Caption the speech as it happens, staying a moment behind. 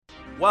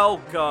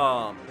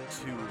Welcome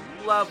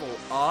to Level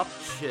Up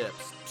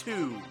Chips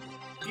 2,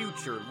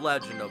 Future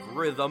Legend of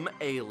Rhythm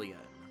Alien.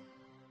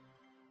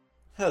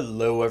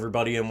 Hello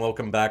everybody and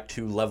welcome back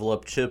to Level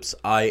Up Chips.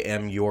 I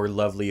am your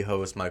lovely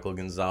host, Michael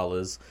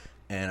Gonzalez,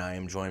 and I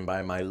am joined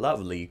by my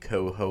lovely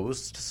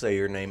co-host. Say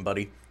your name,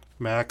 buddy.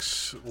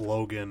 Max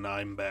Logan,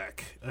 I'm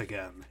back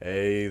again.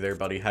 Hey there,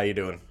 buddy. How you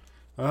doing?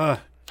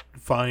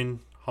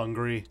 Fine,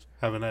 hungry,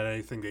 haven't had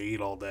anything to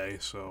eat all day,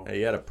 so... Hey,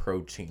 you had a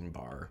protein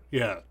bar.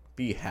 Yeah.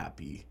 Be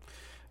happy.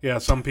 Yeah,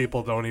 some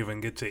people don't even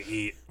get to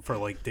eat for,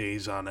 like,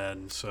 days on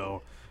end,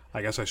 so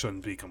I guess I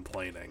shouldn't be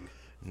complaining.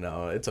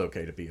 No, it's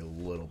okay to be a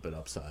little bit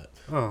upset.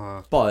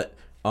 Uh-huh. But,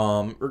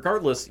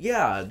 regardless,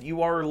 yeah,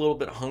 you are a little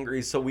bit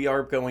hungry, so we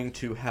are going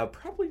to have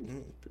probably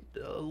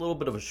a little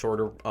bit of a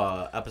shorter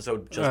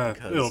episode just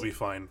because... It'll be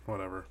fine,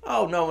 whatever.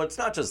 Oh, no, it's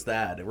not just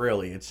that,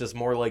 really. It's just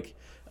more like,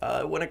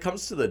 when it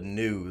comes to the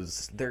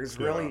news, there's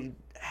really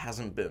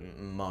hasn't been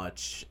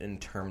much in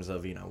terms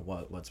of, you know,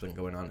 what's been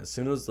going on. As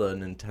soon as the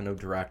Nintendo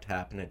Direct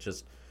happened, it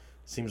just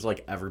seems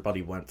like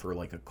everybody went for,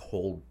 like, a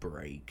cold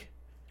break.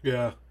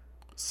 Yeah.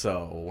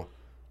 So,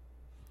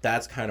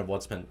 that's kind of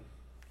what's been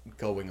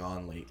going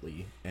on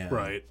lately. And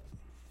right.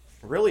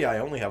 Really, I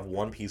only have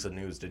one piece of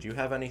news. Did you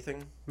have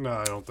anything? No,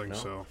 I don't think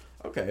so.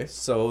 Okay,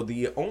 so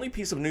the only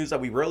piece of news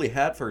that we really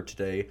had for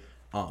today,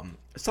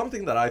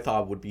 something that I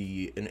thought would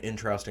be an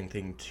interesting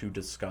thing to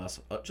discuss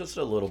just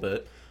a little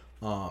bit,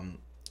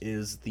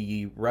 is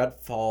the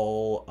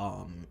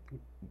Redfall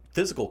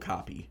physical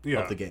copy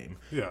of the game.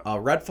 Yeah.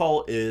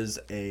 Redfall is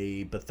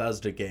a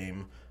Bethesda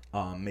game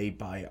made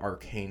by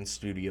Arcane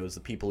Studios, the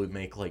people who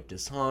make like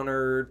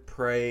Dishonored,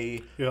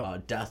 Prey,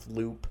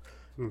 Deathloop,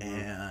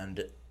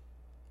 and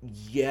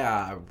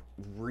yeah,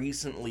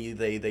 recently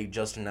they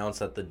just announced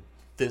that the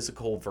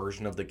physical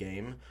version of the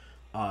game,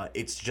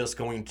 it's just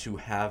going to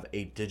have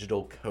a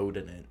digital code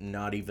in it,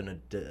 not even a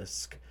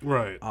disc.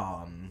 Right.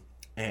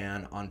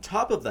 And on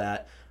top of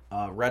that,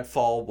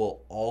 Redfall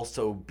will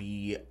also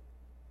be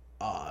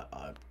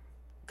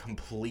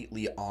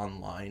completely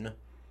online,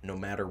 no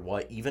matter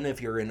what. Even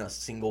if you're in a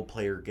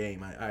single-player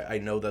game, I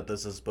know that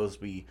this is supposed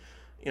to be,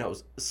 you know,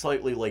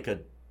 slightly like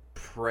a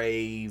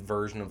Prey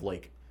version of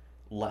like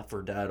Left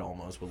 4 Dead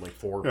almost, with like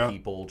four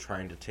people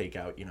trying to take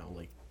out, you know,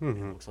 like it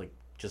looks like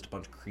just a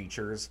bunch of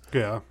creatures.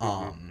 Yeah.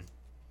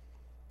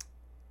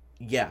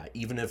 Yeah,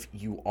 even if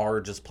you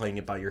are just playing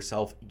it by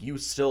yourself, you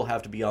still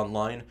have to be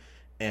online,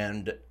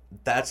 and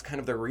that's kind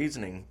of their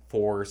reasoning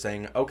for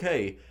saying,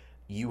 okay,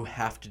 you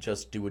have to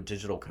just do a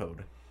digital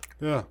code.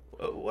 Yeah.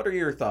 What are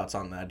your thoughts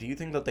on that? Do you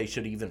think that they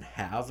should even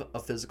have a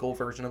physical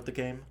version of the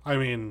game? I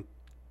mean,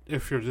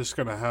 if you're just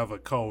going to have a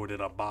code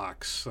in a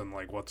box, then,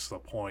 like, what's the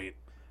point?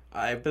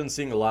 I've been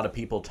seeing a lot of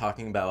people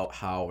talking about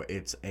how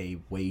it's a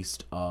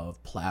waste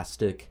of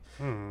plastic,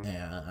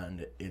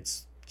 and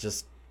it's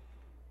just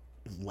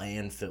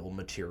landfill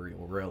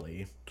material,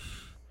 really.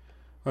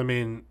 I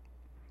mean,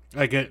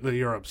 I get that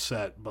you're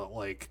upset, but,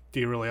 like, do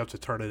you really have to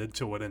turn it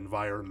into an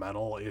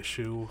environmental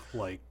issue?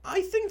 Like,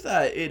 I think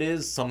that it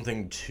is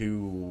something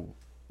to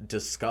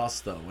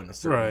discuss, though, in a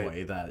certain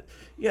way. That,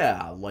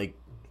 like,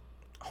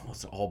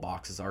 almost all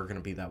boxes are going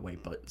to be that way,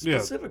 but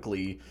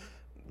specifically,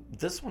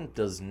 this one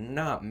does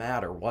not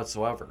matter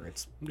whatsoever.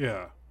 It's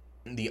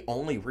the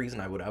only reason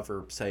I would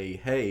ever say,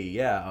 hey,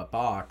 a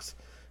box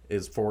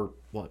is for,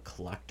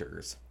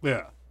 collectors.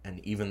 Yeah. And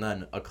even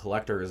then, a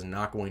collector is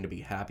not going to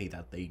be happy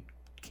that they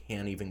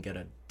can't even get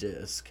a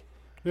disc.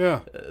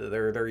 Yeah.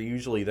 They're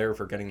usually there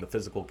for getting the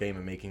physical game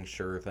and making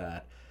sure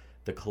that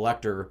the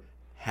collector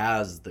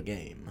has the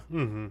game.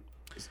 Mm-hmm.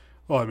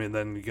 Well, I mean,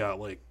 then you got,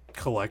 like,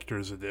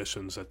 collector's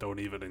editions that don't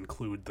even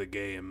include the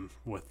game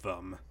with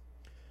them.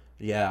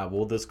 Yeah,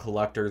 well, this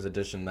collector's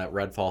edition that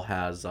Redfall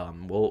has,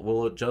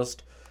 will it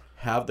just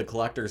have the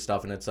collector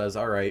stuff and it says,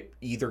 all right,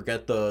 either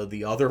get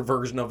the other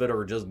version of it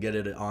or just get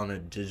it on a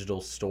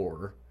digital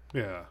store.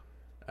 Yeah.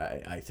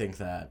 I think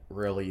that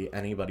really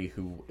anybody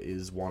who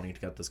is wanting to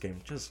get this game,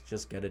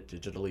 just get it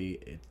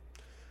digitally. It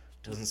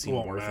doesn't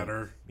seem worth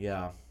it.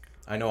 Yeah.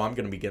 I know I'm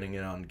going to be getting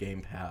it on Game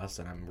Pass,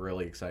 and I'm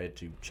really excited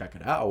to check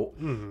it out.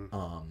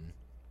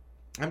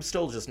 I'm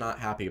still just not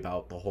happy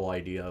about the whole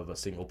idea of a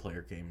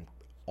single-player game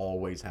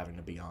always having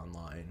to be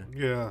online.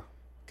 Yeah.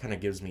 Kind of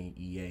gives me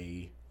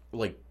EA,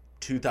 like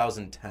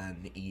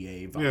 2010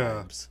 EA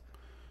vibes.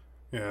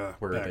 Yeah,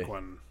 back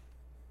when...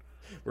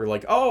 We're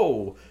like,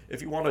 oh,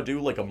 if you want to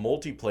do like a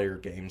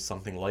multiplayer game,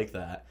 something like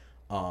that,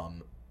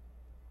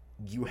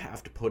 you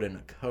have to put in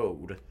a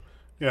code.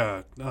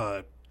 Yeah,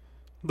 that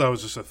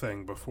was just a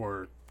thing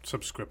before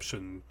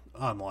subscription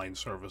online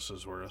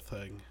services were a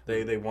thing.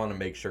 They want to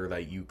make sure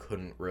that you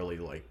couldn't really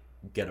like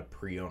get a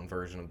pre-owned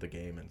version of the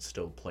game and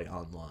still play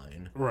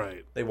online.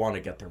 Right. They want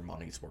to get their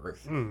money's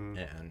worth.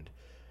 And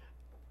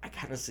I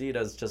kind of see it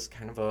as just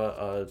kind of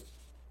a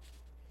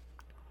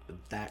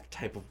that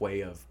type of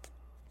way of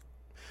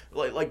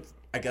like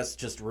I guess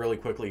just really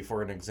quickly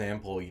for an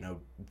example, you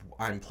know,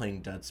 I'm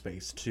playing Dead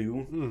Space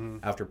 2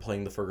 after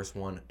playing the first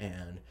one,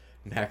 and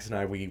Max and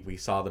I we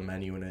saw the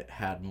menu and it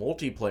had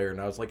multiplayer, and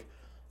I was like,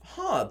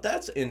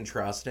 that's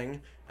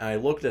interesting. And I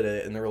looked at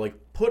it, and they were like,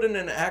 put in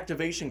an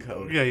activation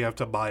code. Yeah, you have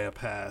to buy a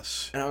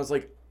pass. And I was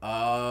like,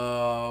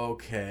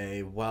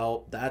 okay,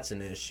 well, that's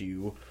an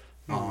issue.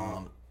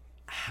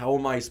 How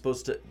am I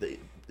supposed to...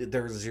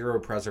 There's zero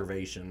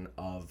preservation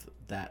of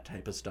that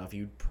type of stuff.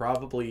 You'd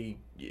probably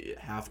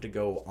have to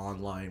go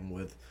online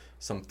with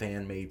some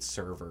fan-made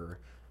server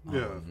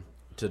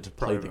to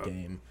play the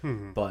game.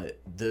 But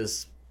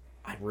this,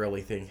 I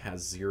really think,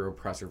 has zero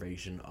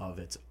preservation of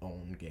its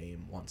own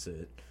game once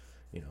it,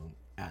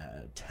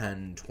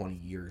 10, 20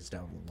 years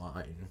down the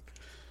line.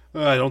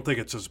 I don't think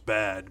it's as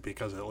bad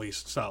because at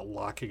least it's not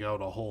locking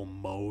out a whole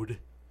mode.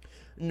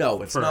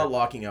 No, it's not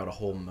locking out a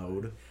whole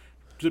mode.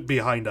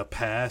 Behind a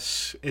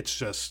pass, it's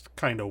just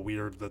kind of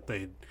weird that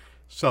they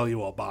sell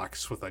you a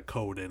box with a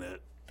code in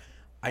it.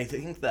 I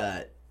think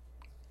that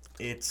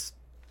it's...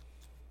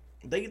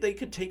 They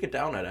could take it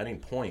down at any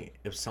point.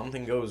 If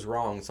something goes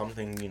wrong,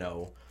 something,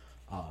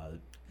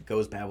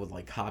 goes bad with,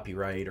 like,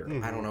 copyright or,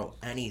 I don't know,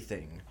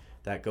 anything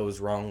that goes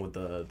wrong with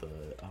the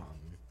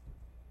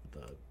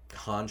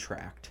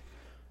contract,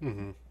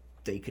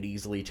 they could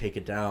easily take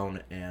it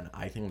down, and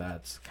I think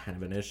that's kind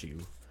of an issue.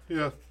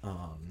 Yeah.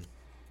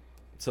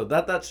 So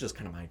that's just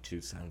kind of my 2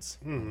 cents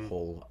on the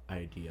whole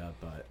idea,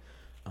 but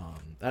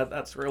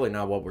that's really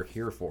not what we're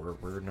here for.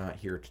 We're not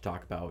here to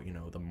talk about,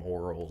 the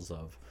morals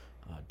of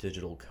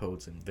digital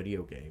codes in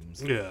video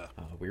games. Yeah.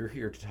 We're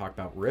here to talk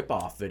about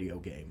rip-off video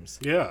games.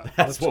 Yeah,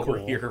 that's what cool.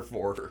 we're here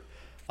for.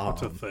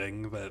 That's a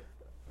thing that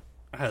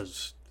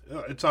has...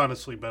 It's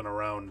honestly been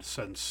around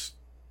since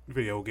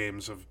video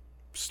games have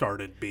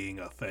started being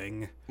a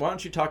thing. Why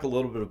don't you talk a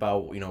little bit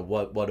about,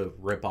 what a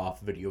rip-off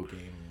video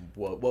game,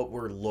 what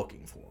we're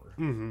looking for?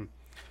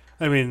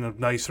 I mean, a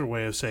nicer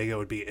way of saying it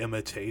would be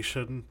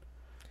imitation,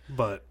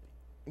 but...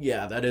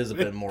 Yeah, that is a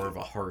bit more of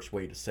a harsh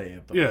way to say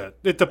it. But yeah,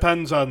 it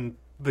depends on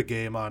the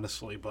game,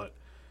 honestly, but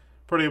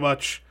pretty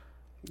much,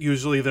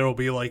 usually there will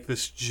be, like,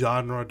 this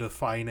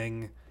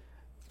genre-defining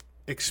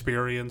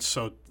experience.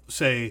 So,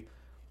 say,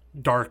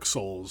 Dark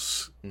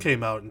Souls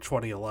came out in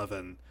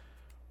 2011,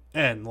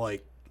 and,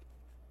 like,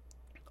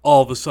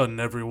 all of a sudden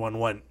everyone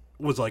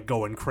was like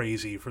going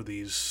crazy for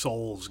these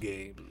Souls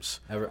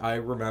games. I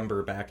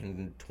remember back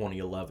in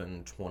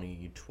 2011,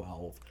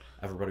 2012,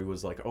 everybody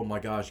was like, oh my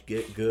gosh,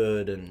 get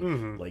good.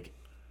 And like,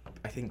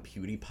 I think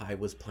PewDiePie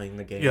was playing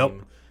the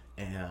game.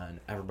 And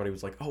everybody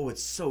was like, oh,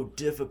 it's so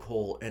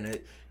difficult. And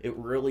it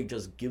really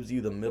just gives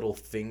you the middle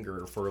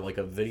finger for like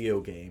a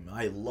video game.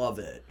 I love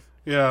it.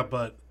 Yeah,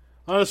 but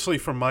honestly,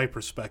 from my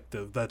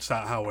perspective, that's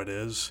not how it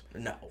is.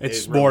 No,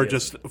 it's really more isn't.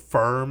 just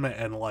firm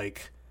and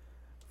like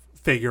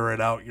figure it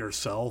out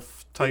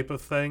yourself type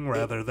of thing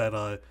rather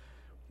than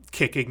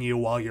kicking you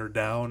while you're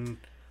down.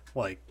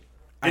 Like,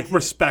 it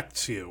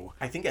respects you.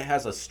 I think it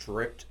has a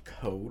strict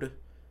code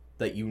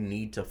that you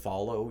need to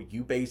follow.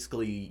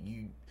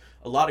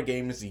 A lot of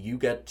games, you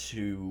get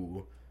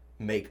to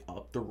make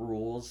up the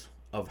rules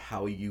of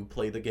how you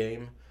play the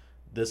game.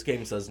 This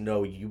game says,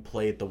 no, you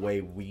play it the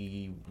way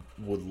we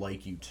would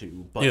like you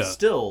to. But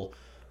still,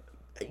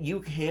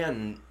 you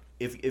can...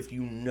 If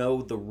you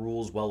know the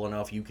rules well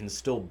enough, you can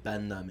still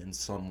bend them in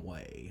some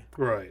way.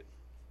 Right.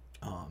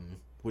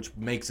 Which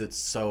makes it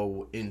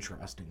so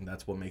interesting.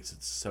 That's what makes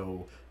it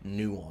so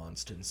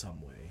nuanced in some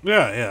way.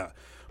 Yeah.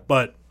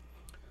 But,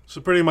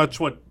 so pretty much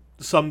what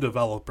some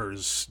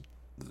developers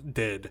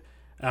did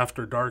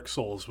after Dark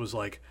Souls was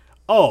like,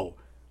 oh,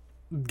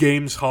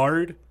 game's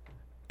hard?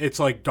 It's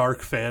like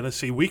dark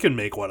fantasy. We can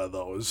make one of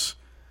those.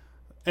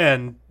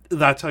 And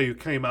that's how you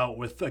came out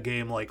with a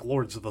game like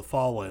Lords of the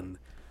Fallen,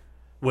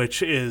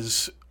 which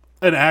is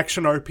an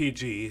action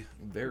RPG,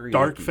 very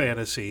dark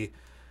fantasy.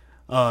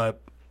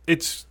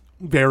 It's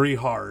very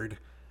hard,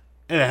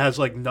 and it has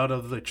like none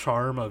of the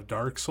charm of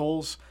Dark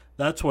Souls.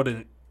 That's what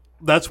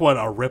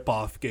a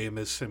rip-off game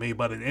is to me,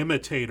 but an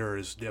imitator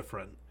is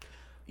different.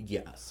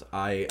 Yes,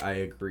 I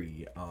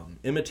agree.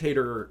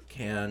 Imitator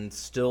can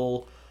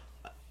still...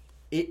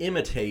 It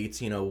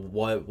imitates,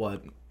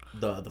 what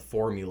the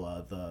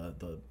formula,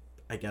 the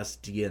I guess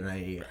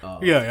DNA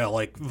of... Yeah,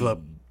 like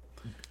the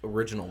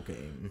original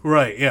game.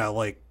 Right, yeah,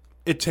 like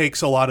it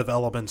takes a lot of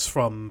elements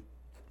from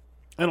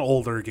an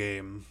older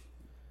game,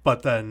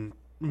 but then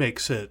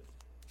makes it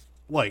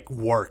like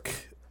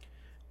work.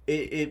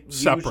 It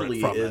separate usually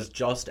from is it.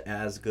 just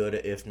as good,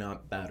 if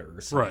not better,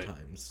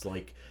 sometimes. Right.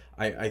 Like,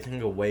 I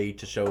think a way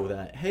to show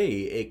that,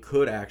 hey, it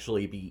could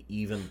actually be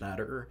even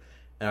better,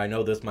 and I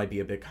know this might be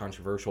a bit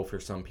controversial for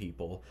some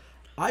people,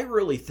 I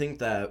really think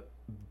that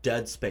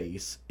Dead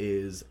Space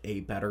is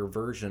a better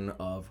version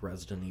of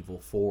Resident Evil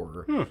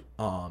 4.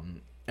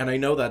 And I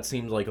know that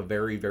seems like a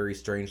very, very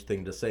strange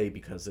thing to say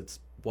because it's,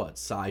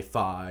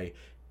 sci-fi,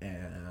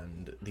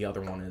 and the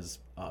other one is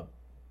a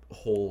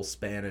whole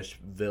Spanish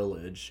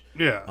village.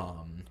 Yeah.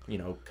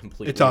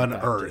 Completely It's on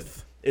affected.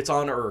 Earth. It's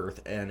on Earth,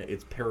 and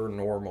it's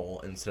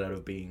paranormal instead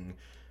of being...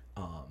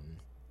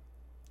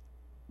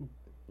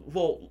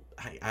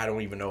 I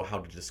don't even know how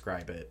to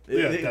describe it.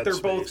 Yeah, they're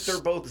both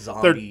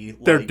zombie.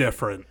 They're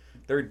different.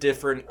 They're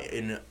different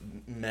in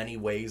many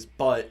ways,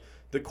 but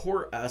the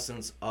core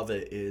essence of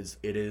it is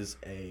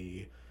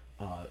a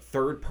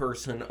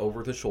third-person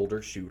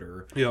over-the-shoulder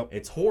shooter. Yep.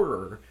 It's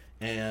horror,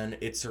 and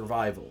it's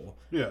survival.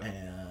 Yeah.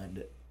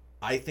 And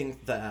I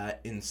think that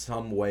in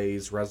some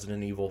ways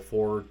Resident Evil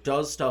 4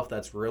 does stuff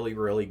that's really,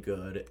 really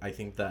good. I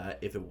think that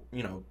if it,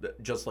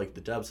 just like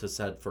the devs have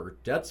said for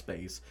Dead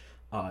Space,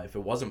 if it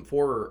wasn't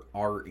for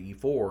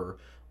RE4,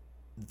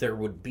 there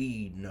would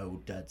be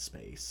no Dead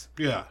Space.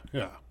 Yeah,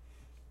 yeah.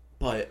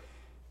 But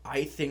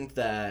I think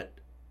that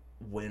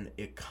when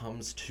it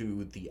comes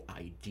to the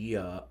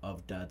idea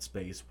of Dead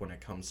Space, when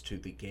it comes to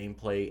the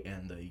gameplay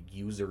and the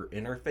user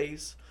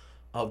interface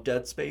of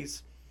Dead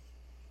Space,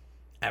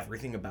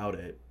 everything about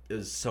it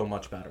is so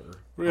much better.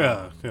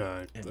 Yeah,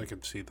 I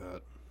can see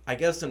that. I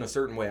guess in a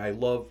certain way, I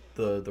love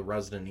the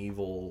Resident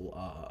Evil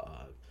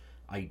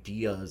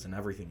ideas and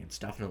everything. It's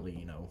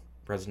definitely,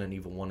 Resident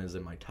Evil 1 is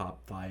in my top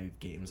 5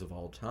 games of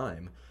all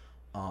time.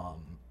 But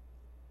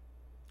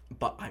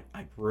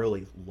I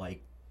really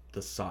like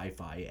the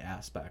sci-fi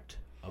aspect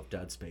of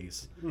Dead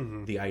Space.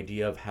 Mm-hmm. The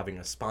idea of having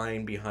a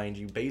spine behind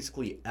you,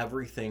 basically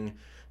everything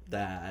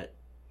that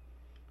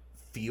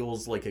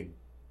feels like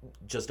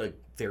just a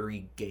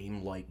very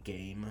game-like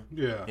game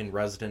in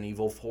Resident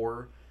Evil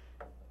 4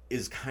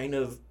 is kind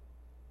of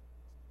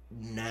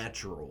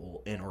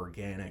natural and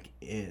organic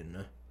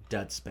in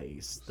Dead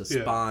Space. The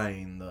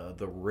spine,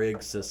 the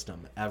rig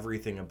system,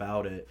 everything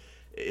about it,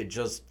 it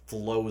just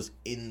flows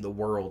in the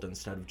world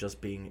instead of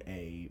just being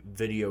a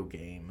video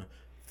game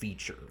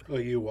feature.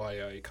 A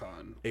UI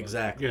icon.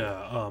 Exactly.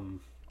 Yeah,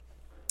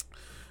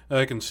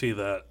 I can see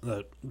that.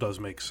 That does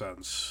make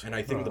sense. And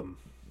I think the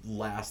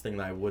last thing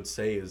that I would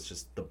say is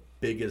just the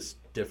biggest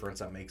difference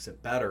that makes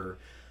it better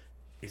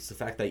is the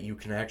fact that you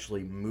can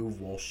actually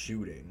move while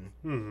shooting.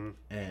 Mm-hmm.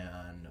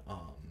 And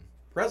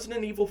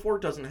Resident Evil 4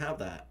 doesn't have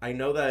that. I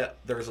know that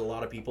there's a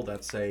lot of people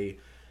that say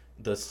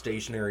the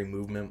stationary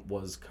movement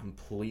was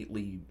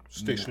completely...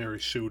 Stationary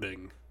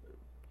shooting.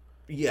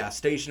 Yeah,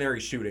 stationary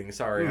shooting.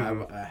 Sorry,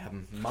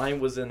 mine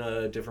was in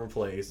a different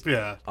place.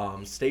 Yeah.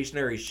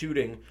 Stationary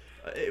shooting,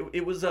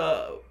 it was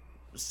a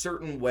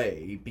certain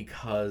way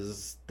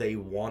because they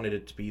wanted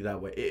it to be that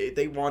way.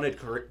 They wanted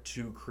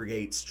to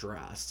create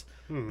stress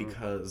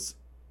because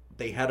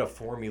they had a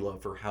formula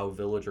for how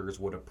villagers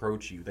would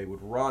approach you. They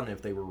would run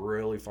if they were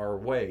really far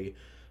away,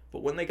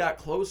 but when they got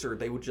closer,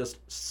 they would just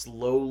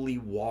slowly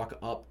walk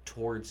up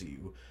towards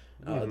you.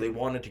 They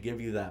wanted to give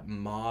you that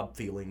mob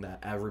feeling that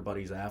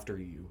everybody's after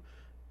you,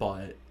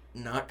 but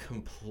not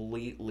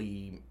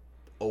completely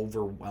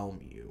overwhelm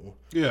you.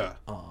 Yeah.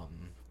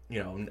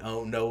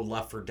 No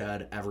Left 4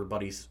 Dead,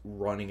 everybody's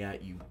running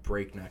at you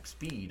breakneck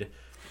speed.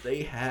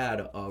 They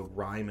had a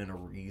rhyme and a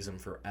reason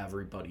for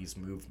everybody's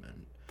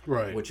movement.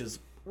 Right. Which is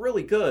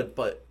really good,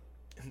 but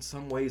in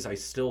some ways I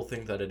still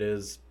think that it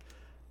is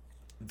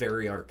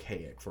very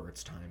archaic for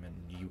its time,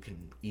 and you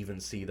can even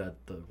see that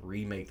the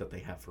remake that they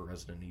have for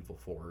Resident Evil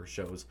 4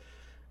 shows,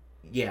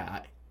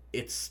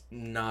 it's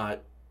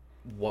not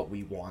what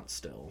we want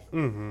still.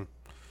 Mm-hmm.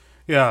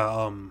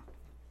 Yeah,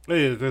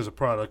 it is a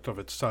product of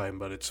its time,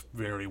 but it's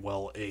very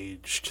well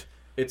aged.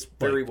 It's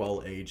very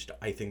well aged.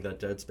 I think that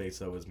Dead Space,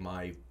 though, is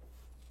my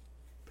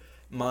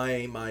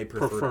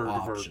preferred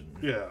option.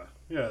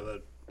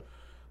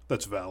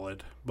 That's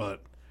valid.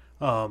 But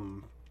let's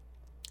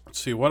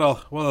see, what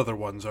other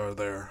ones are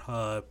there?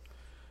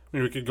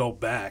 Maybe we could go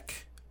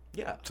back.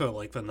 To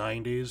like the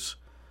 90s.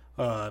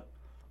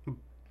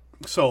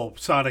 So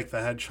Sonic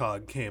the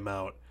Hedgehog came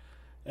out,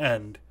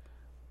 and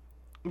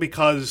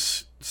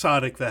because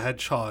Sonic the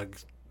Hedgehog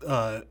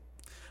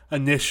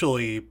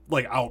initially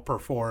like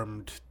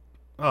outperformed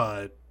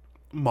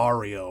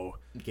Mario,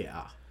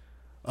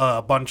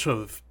 a bunch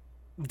of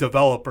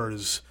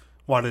developers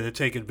wanted to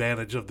take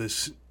advantage of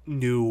this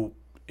new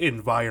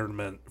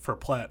environment for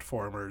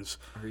platformers.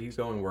 Are you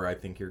going where I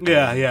think you're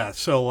going? Yeah.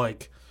 So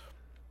like,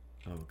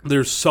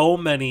 there's so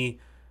many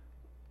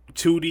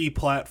 2D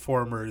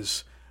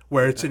platformers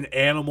where it's an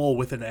animal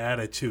with an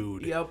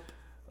attitude.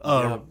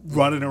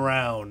 Running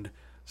around,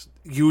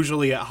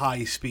 usually at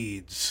high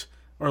speeds,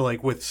 or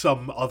like with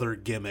some other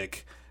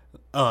gimmick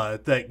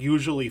that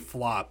usually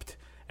flopped,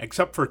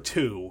 except for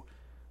 2.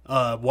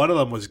 One of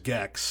them was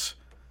Gex,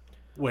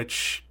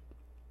 which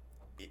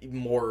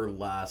more or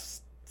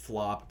less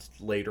flopped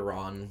later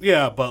on.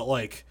 Yeah, but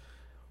like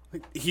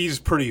he's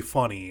pretty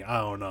funny.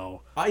 I don't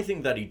know. I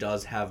think that he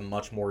does have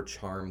much more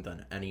charm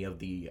than any of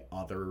the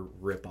other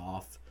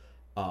rip-off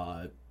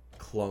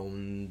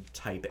clone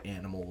type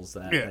animals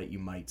that you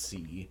might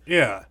see.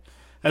 Yeah.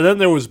 And then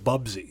there was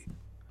Bubsy,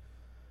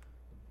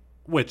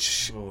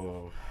 which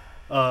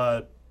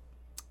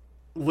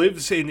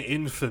lives in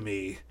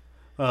infamy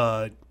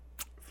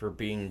for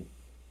being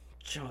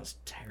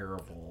just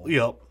terrible.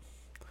 Yep.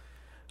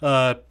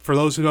 For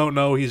those who don't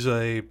know,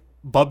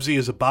 Bubsy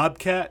is a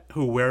bobcat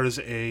who wears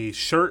a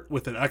shirt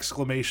with an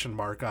exclamation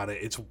mark on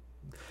it.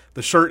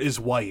 The shirt is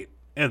white,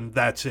 and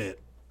that's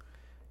it.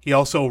 He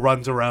also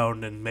runs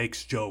around and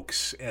makes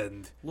jokes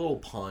and little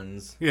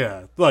puns.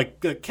 Yeah,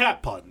 like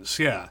cat puns.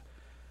 Yeah.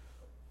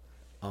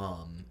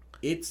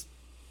 It's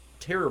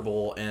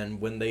terrible. And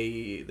when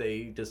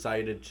they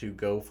decided to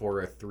go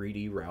for a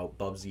 3D route,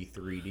 Bubsy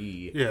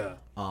 3D,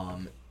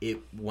 it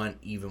went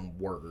even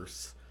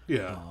worse.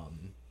 Yeah.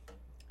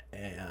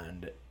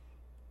 And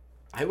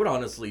I would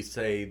honestly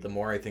say, the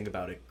more I think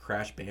about it,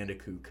 Crash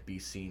Bandicoot could be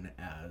seen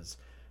as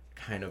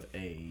kind of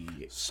a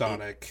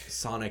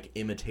Sonic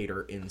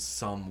imitator in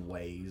some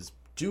ways,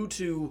 due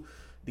to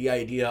the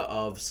idea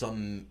of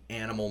some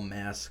animal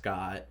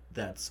mascot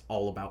that's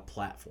all about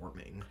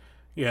platforming.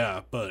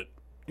 Yeah, but,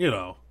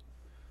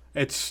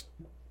 it's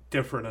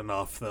different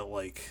enough that,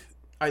 like...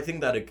 I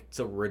think that it's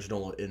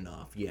original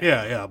enough,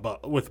 yeah. Yeah,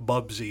 but with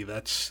Bubsy,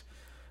 that's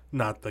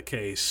not the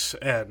case.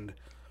 And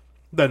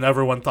then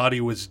everyone thought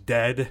he was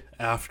dead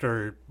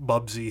after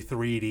Bubsy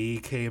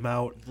 3D came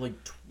out. Like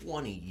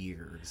 20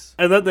 years.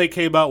 And then they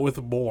came out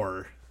with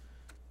more.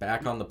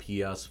 Back on the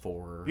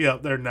PS4. Yeah,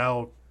 they're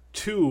now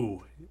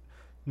 2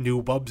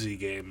 new Bubsy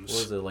games.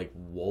 What was it, like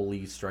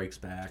Wooly Strikes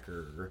Back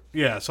or...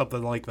 Yeah,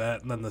 something like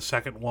that. And then the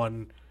second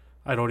one,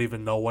 I don't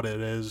even know what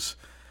it is.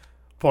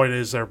 Point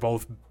is,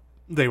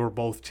 they were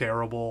both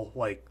terrible.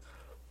 Like,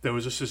 there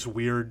was just this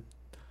weird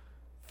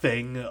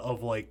thing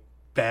of, like,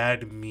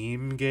 bad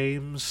meme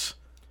games.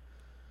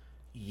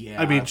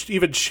 Yeah. I mean,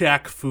 even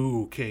Shaq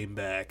Fu came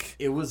back.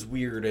 It was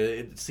weird.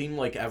 It seemed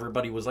like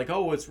everybody was like,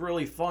 oh, it's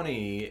really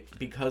funny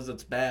because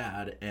it's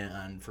bad.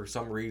 And for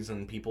some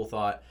reason, people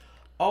thought,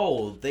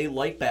 oh, they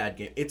like bad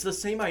games. It's the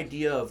same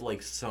idea of,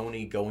 like,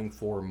 Sony going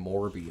for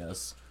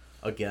Morbius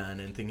again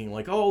and thinking,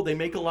 like, oh, they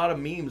make a lot of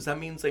memes. That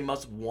means they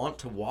must want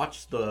to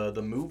watch the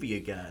movie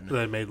again.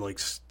 They made, like,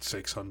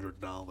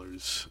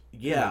 $600.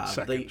 Yeah.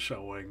 Second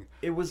showing.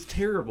 It was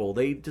terrible.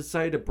 They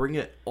decided to bring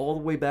it all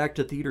the way back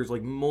to theaters,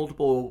 like,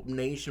 multiple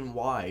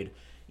nationwide.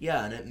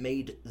 Yeah, and it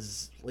made,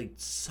 like,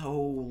 so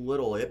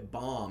little. It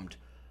bombed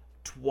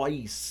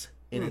twice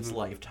in its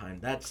lifetime.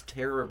 That's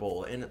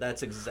terrible, and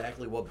that's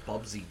exactly what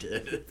Bubsy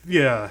did.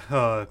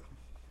 Yeah,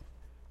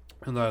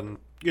 and then,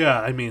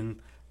 I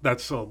mean,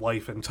 that's the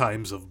life and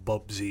times of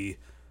Bubsy.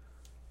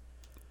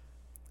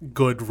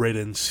 Good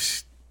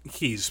riddance.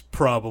 He's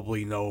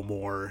probably no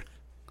more.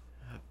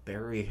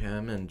 Bury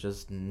him and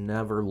just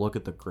never look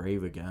at the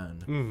grave again.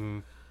 Mm-hmm.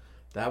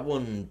 That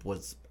one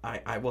was...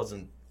 I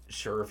wasn't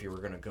sure if you were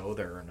going to go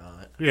there or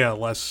not. Yeah,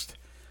 lest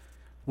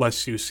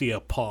you see a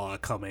paw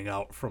coming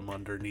out from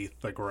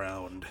underneath the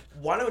ground.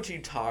 Why don't you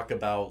talk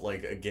about,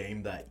 like, a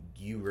game that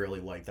you really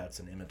like that's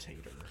an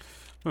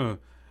imitator?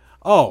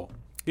 Oh,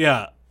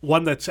 yeah.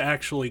 One that's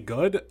actually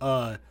good,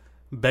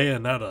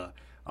 Bayonetta.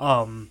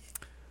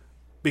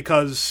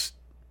 Because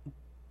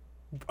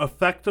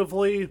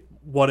effectively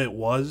what it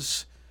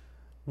was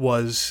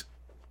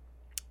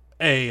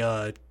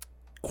a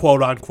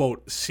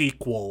quote-unquote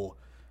sequel,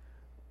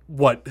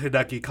 what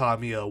Hideki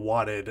Kamiya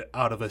wanted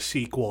out of a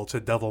sequel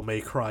to Devil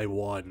May Cry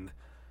 1.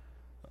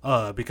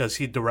 Because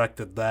he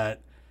directed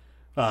that.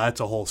 That's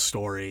a whole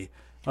story.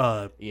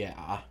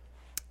 Yeah.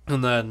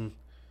 And then...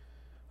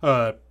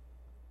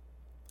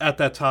 At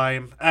that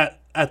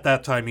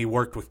time, he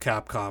worked with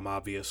Capcom,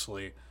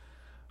 obviously.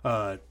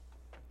 And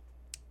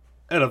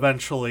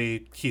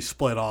eventually, he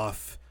split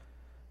off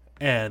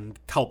and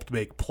helped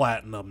make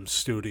Platinum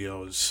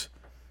Studios,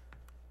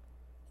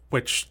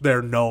 which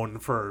they're known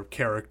for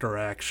character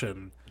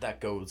action.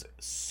 That goes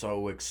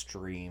so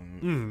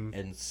extreme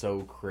and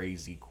so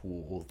crazy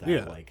cool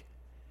that, like,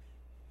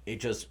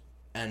 it just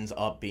ends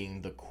up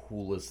being the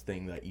coolest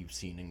thing that you've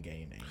seen in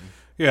gaming.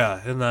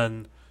 Yeah, and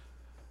then...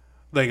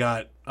 they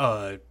got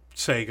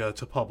Sega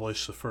to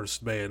publish the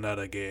first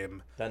Bayonetta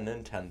game. Then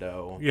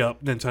Nintendo.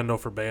 Yep, Nintendo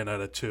for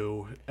Bayonetta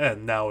 2.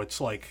 And now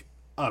it's like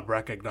a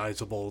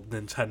recognizable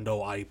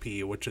Nintendo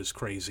IP, which is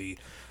crazy.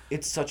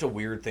 It's such a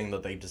weird thing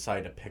that they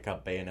decide to pick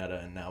up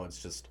Bayonetta and now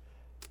it's just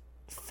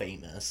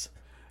famous.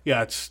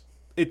 Yeah,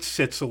 it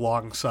sits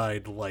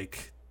alongside,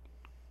 like...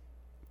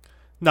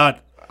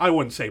 not... I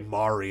wouldn't say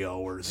Mario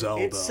or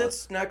Zelda. It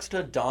sits next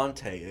to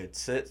Dante. It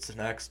sits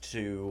next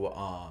to...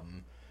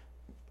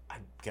 I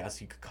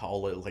guess you could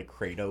call it, like,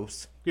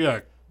 Kratos.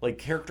 Yeah. Like,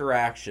 character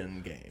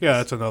action games. Yeah,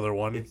 that's another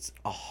one. It's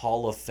a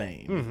Hall of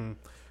Fame. Mm-hmm.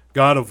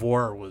 God of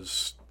War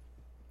was...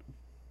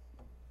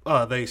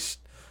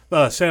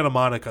 Santa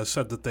Monica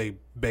said that they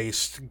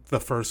based the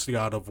first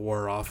God of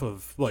War off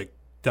of, like,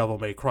 Devil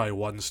May Cry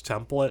 1's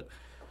template.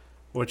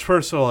 Which,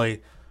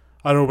 personally,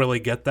 I don't really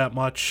get that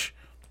much.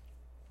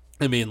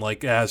 I mean,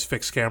 like, it has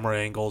fixed camera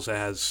angles, it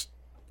has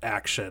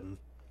action.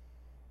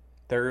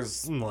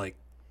 There's... like...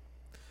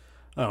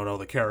 I don't know,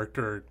 the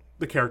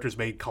character's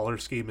main color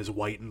scheme is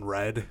white and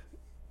red.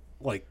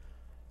 Like,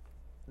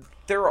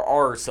 there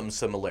are some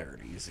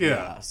similarities.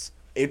 Yeah. Yes.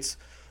 It's,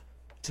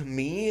 to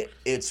me,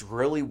 it's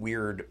really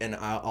weird, and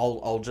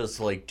I'll just,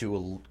 like,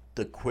 do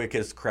the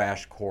quickest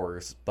crash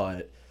course,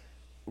 but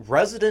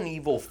Resident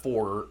Evil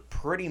 4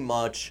 pretty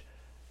much,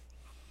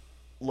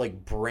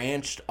 like,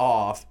 branched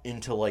off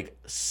into, like,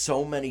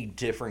 so many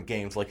different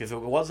games. Like, if it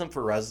wasn't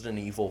for Resident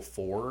Evil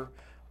 4,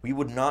 we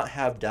would not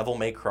have Devil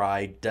May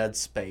Cry, Dead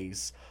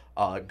Space,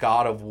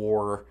 God of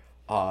War,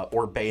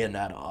 or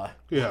Bayonetta.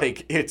 Yeah.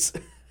 Like, it's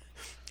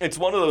it's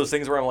one of those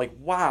things where I'm like,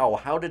 wow,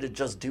 how did it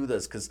just do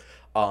this? Because,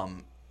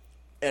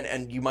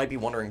 and you might be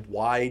wondering,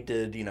 why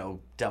did,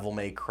 Devil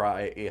May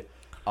Cry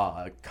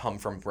come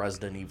from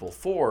Resident Evil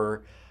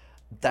 4?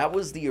 That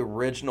was the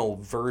original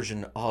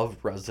version of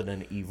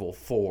Resident Evil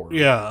 4.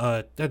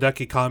 Yeah,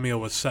 Hideki Kamiya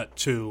was set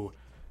to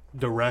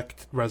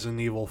direct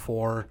Resident Evil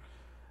 4,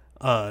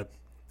 and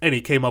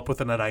he came up with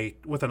an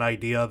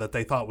idea that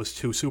they thought was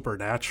too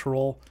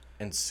supernatural.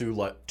 And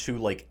too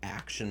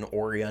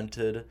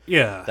action-oriented.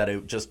 Yeah. That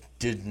it just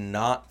did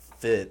not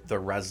fit the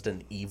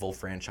Resident Evil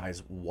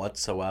franchise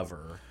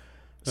whatsoever.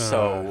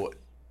 So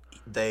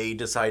they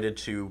decided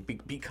to,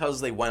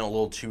 because they went a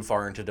little too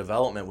far into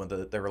development with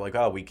it, they were like,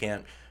 oh, we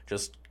can't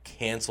just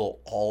cancel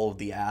all of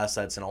the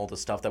assets and all the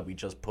stuff that we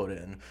just put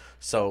in.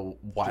 So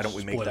why don't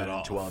we make that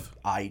into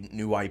a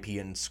new IP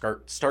and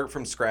start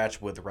from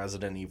scratch with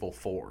Resident Evil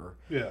 4?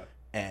 Yeah.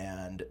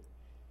 And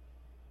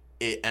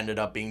it ended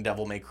up being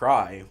Devil May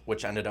Cry,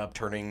 which ended up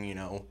turning,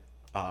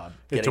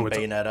 getting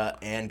Bayonetta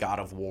and God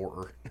of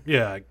War.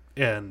 Yeah,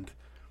 and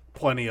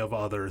plenty of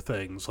other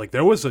things. Like,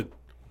 there was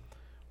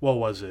what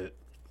was it?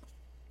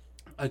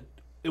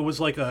 It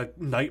was like a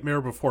Nightmare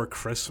Before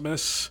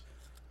Christmas,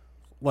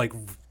 like,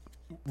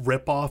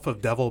 rip-off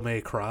of Devil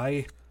May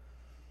Cry.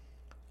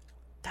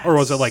 Or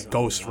was it like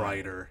Ghost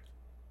Rider?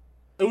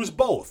 It was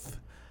both.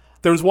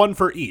 There was one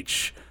for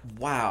each.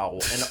 Wow.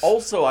 And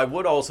also, I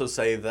would also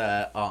say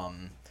that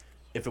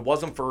if it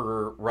wasn't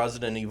for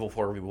Resident Evil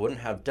 4, we wouldn't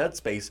have Dead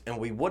Space, and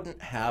we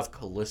wouldn't have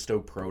Callisto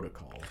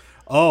Protocol.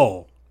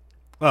 Oh,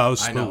 that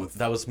was smooth. I know,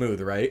 that was smooth,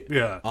 right?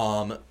 Yeah.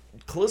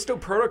 Callisto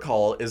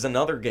Protocol is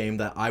another game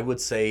that I would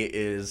say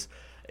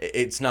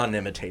it's not an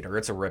imitator,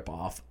 it's a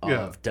ripoff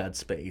of Dead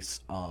Space.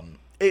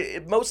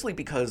 Mostly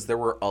because there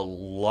were a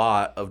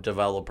lot of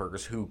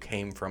developers who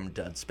came from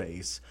Dead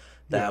Space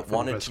that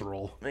wanted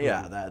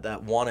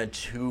that wanted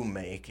to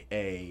make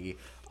a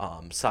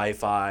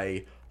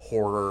sci-fi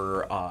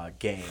horror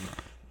game,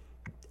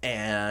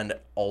 and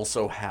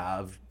also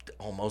have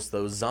almost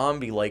those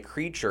zombie-like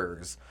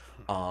creatures,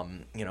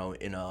 in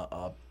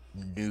a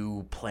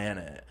new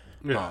planet.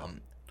 Yeah.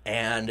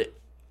 And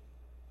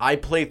I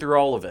played through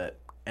all of it,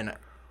 and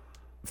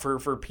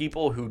for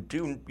people who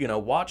do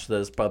watch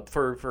this, but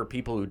for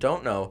people who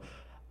don't know,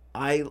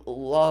 I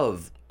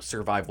love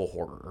survival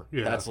horror.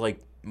 Yeah. That's like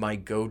my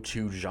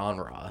go-to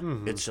genre.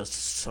 Mm-hmm. It's just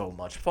so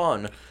much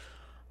fun.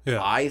 Yeah.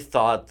 I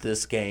thought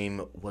this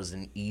game was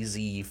an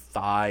easy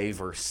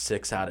 5 or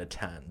 6 out of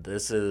 10.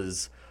 This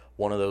is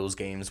one of those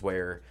games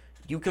where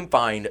you can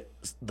find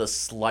the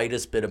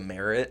slightest bit of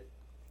merit.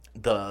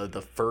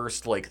 The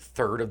first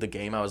third of the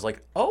game, I was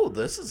like, oh,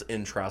 this is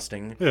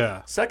interesting.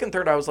 Yeah. Second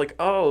third, I was like,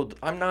 oh,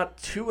 I'm not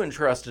too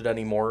interested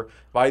anymore.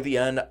 By the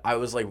end, I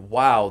was like,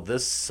 wow,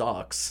 this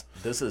sucks.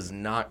 This is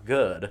not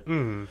good.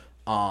 Mm.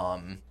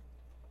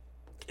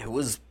 It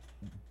was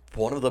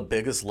one of the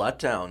biggest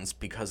letdowns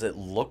because it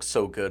looked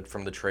so good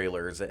from the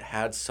trailers. It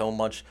had so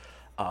much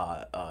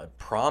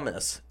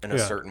promise in a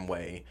certain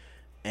way.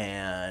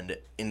 And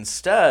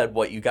instead,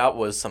 what you got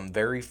was some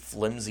very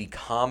flimsy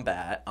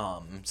combat,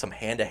 some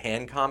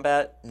hand-to-hand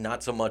combat,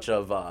 not so much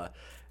of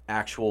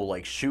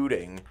actual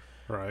shooting.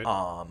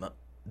 Right.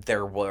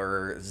 There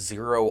were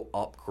 0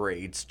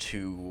 upgrades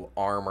to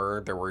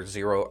armor. There were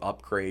 0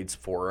 upgrades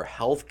for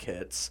health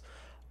kits.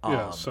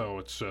 So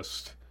it's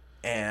just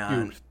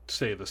and you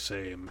stay the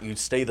same. You'd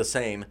stay the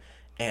same,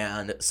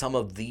 and some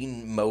of the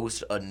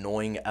most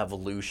annoying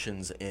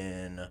evolutions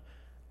in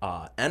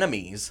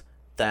enemies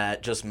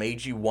that just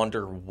made you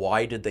wonder,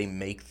 why did they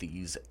make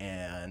these,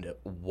 and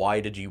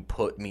why did you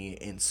put me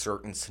in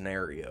certain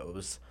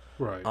scenarios?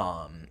 Right.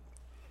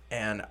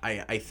 And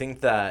I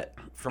think that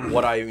from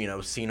what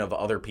I've seen of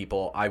other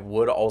people, I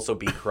would also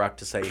be correct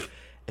to say,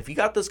 if you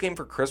got this game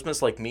for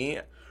Christmas like me,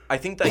 I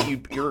think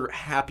that you're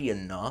happy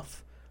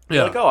enough.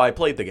 Yeah. Like, oh, I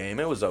played the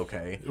game, it was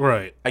okay.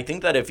 Right. I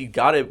think that if you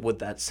got it with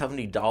that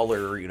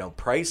 $70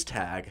 price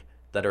tag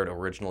that it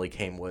originally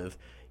came with,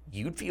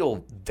 you'd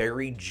feel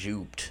very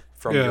duped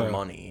from your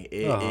money.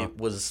 It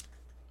was...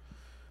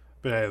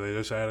 But hey, they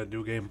just added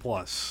New Game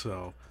Plus,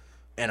 so...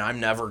 And I'm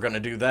never going to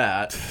do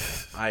that.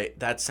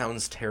 That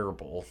sounds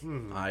terrible.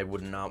 I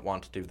would not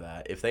want to do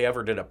that. If they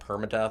ever did a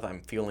permadeath,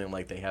 I'm feeling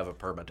like they have a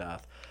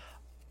permadeath.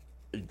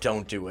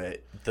 Don't do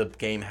it. The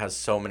game has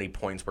so many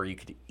points where you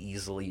could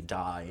easily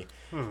die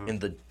in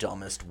the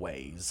dumbest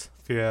ways.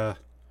 Yeah.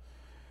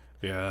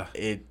 Yeah.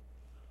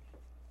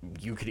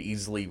 You could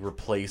easily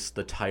replace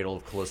the title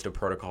of Callisto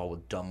Protocol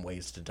with Dumb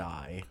Ways to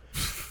Die.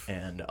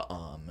 And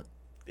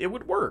it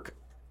would work.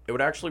 It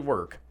would actually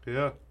work.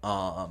 Yeah.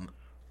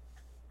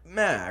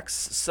 Max,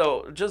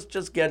 so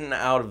just getting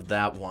out of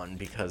that one,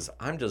 because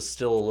I'm just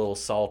still a little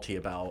salty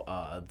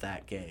about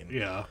that game.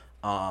 Yeah.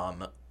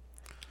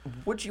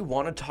 Would you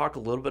want to talk a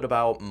little bit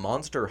about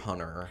Monster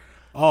Hunter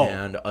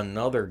and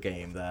another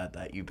game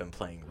that you've been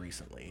playing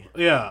recently?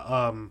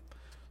 Yeah.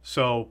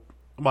 So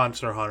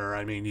Monster Hunter,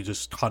 I mean, you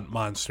just hunt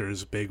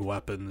monsters, big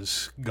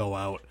weapons, go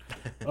out,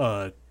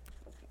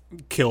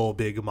 kill a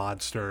big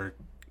monster,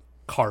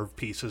 carve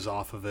pieces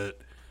off of it.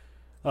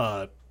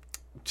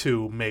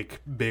 to make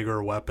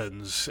bigger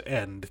weapons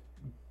and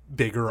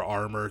bigger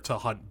armor to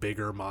hunt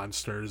bigger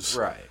monsters.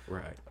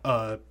 Right.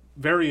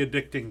 Very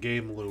addicting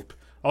game loop.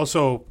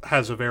 Also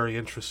has a very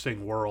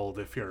interesting world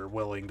if you're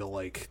willing to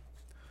like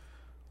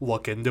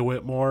look into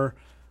it more.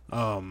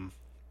 And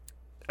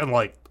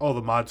like all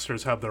the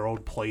monsters have their own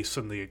place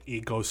in the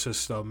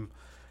ecosystem.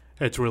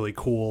 It's really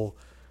cool.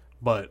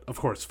 But of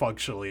course,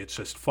 functionally, it's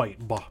just fight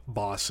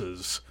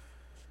bosses.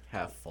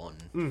 Have fun.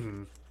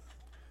 Mm-hmm.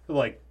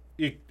 Like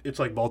it's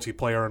like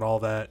multiplayer and all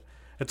that.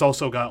 It's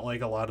also got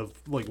like a lot of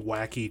like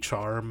wacky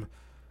charm.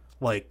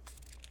 Like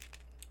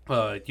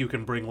you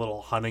can bring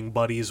little hunting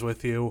buddies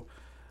with you.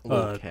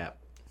 Little cat.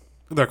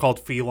 They're called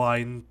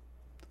feline.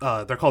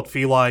 They're called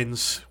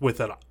felines with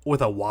a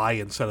Y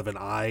instead of an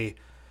I.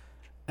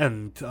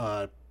 And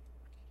I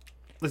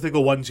think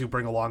the ones you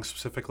bring along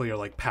specifically are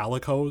like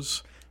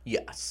palicos.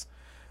 Yes.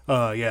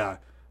 Yeah.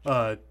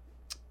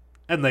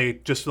 And they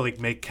just like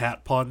make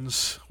cat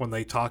puns when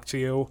they talk to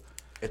you.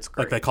 It's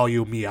great. Like they call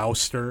you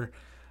Meowster.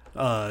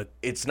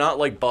 It's not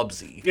like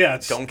Bubsy. Yeah,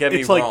 don't get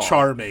me it's wrong. It's like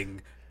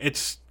charming.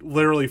 It's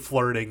literally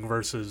flirting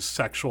versus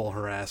sexual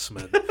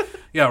harassment.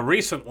 Yeah,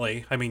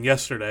 recently, I mean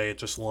yesterday, it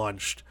just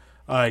launched.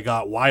 I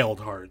got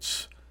Wild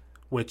Hearts,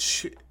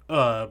 which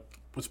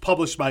was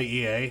published by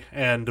EA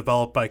and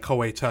developed by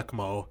Koei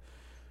Tecmo,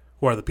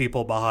 who are the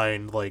people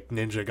behind like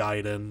Ninja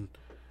Gaiden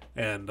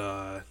and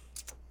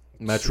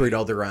Metroid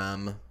Other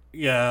M.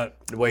 Yeah.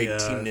 Wait, yeah.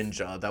 Team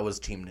Ninja. That was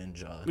Team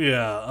Ninja.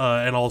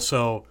 Yeah, and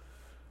also,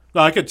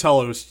 no, I could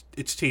tell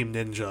it's Team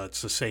Ninja.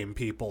 It's the same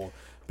people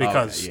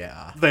because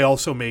they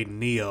also made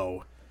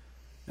Neo,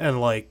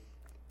 and like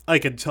I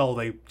could tell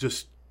they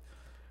just,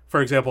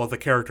 for example, the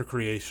character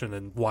creation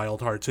in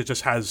Wild Hearts, it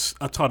just has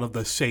a ton of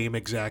the same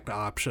exact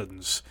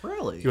options.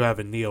 Really? You have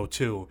in Neo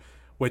 2,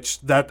 which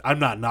that I'm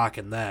not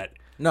knocking that.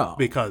 No,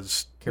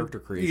 because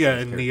character creation. Yeah,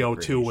 and Neo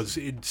 2 was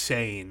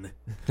insane.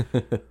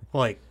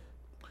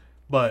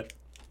 But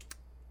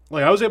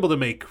like I was able to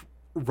make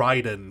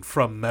Raiden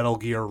from Metal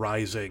Gear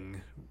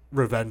Rising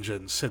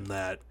Revengeance in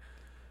that.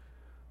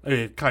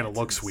 It kind of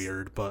looks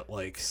weird, but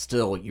like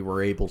still you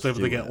were able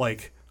to get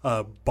like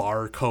a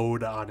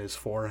barcode on his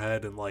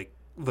forehead and like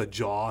the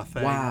jaw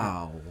thing.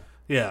 Wow.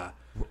 Yeah.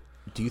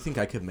 Do you think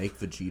I could make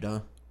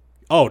Vegeta?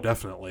 Oh,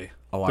 definitely.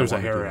 Oh, there's a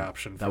hair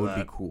option for that. Would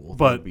be cool.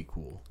 But, that would be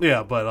cool.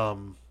 Yeah, but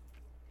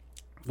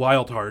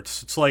Wild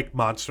Hearts, it's like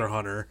Monster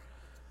Hunter.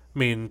 I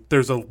mean,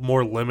 there's a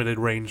more limited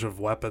range of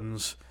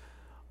weapons,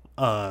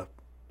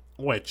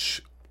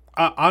 which,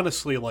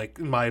 honestly, like,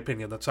 in my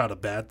opinion, that's not a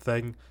bad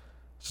thing,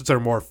 since they're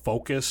more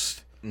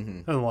focused,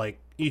 and, like,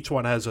 each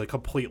one has a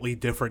completely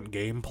different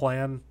game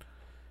plan.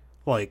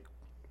 Like,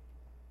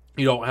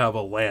 you don't have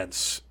a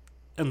lance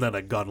and then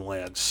a gun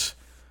lance.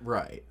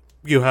 Right.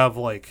 You have,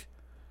 like,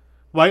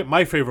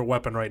 my favorite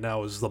weapon right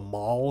now is the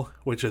Maul,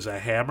 which is a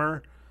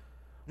hammer.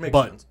 Makes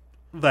sense.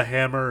 The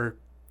hammer,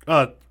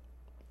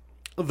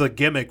 the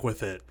gimmick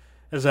with it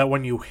is that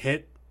when you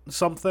hit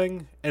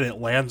something and it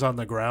lands on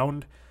the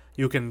ground,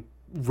 you can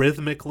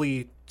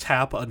rhythmically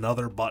tap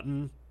another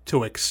button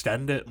to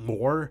extend it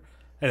more,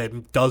 and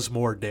it does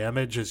more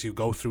damage as you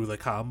go through the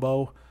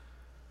combo.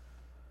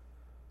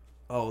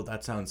 Oh,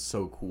 that sounds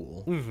so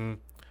cool. Mm-hmm.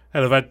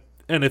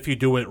 And if you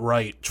do it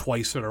right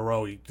twice in a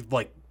row, you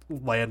like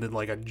land in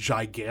like a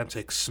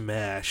gigantic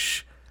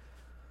smash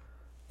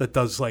that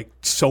does like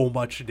so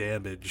much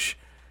damage.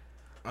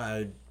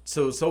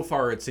 So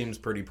far it seems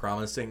pretty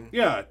promising.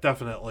 Yeah,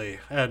 definitely.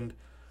 And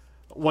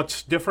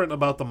what's different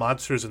about the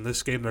monsters in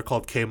this game, they're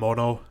called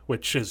Kemono,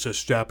 which is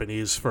just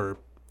Japanese for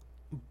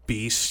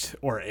beast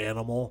or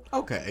animal.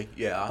 Okay,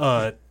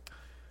 yeah.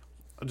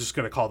 I'm just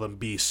going to call them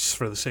beasts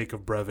for the sake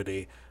of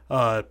brevity.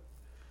 They're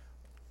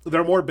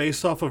more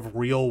based off of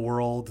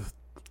real-world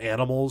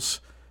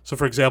animals. So,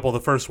 for example, the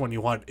first one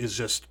you hunt is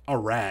just a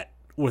rat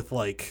with,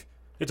 like...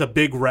 It's a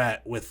big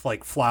rat with,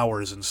 like,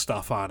 flowers and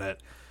stuff on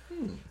it.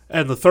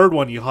 And the third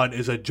one you hunt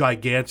is a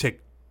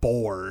gigantic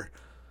boar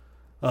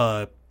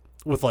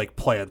with, like,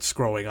 plants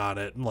growing on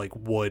it and, like,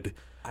 wood.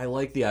 I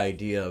like the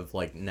idea of,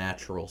 like,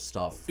 natural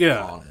stuff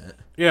on it.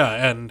 Yeah,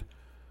 and,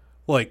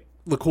 like,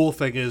 the cool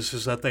thing is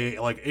that they,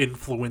 like,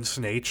 influence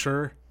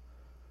nature.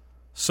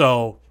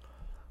 So,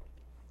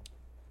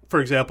 for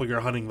example, you're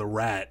hunting the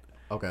rat.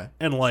 Okay.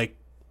 And, like,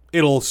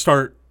 it'll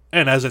start...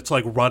 And as it's,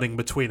 like, running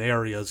between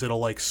areas, it'll,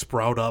 like,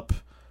 sprout up...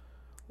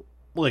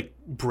 like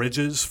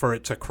bridges for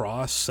it to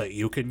cross that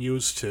you can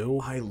use too.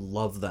 I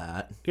love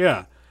that.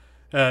 Yeah.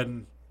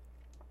 And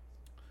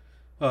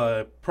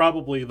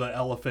probably the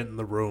elephant in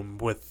the room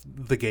with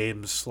the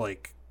game's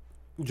like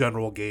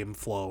general game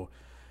flow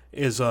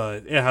is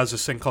it has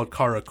this thing called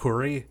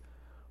Karakuri,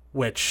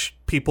 which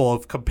people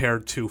have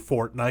compared to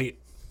Fortnite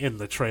in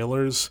the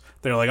trailers.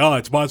 They're like, oh,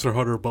 it's Monster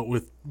Hunter but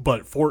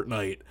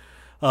Fortnite.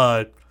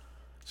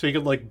 So you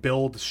can like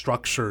build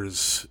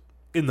structures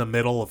in the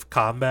middle of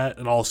combat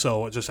and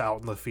also just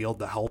out in the field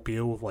to help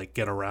you like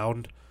get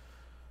around.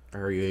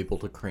 Are you able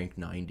to crank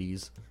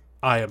 90s?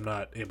 I am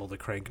not able to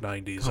crank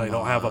 90s. I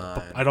don't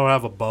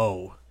have a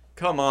bow.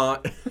 Come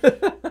on.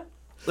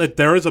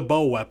 There is a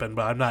bow weapon,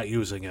 but I'm not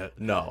using it.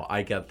 No,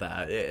 I get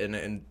that.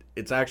 And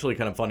it's actually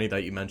kind of funny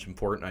that you mentioned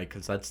Fortnite,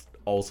 because that's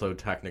also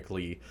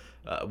technically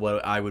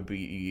what I would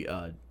be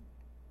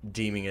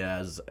deeming it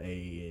as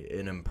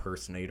an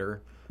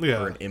impersonator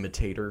or an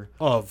imitator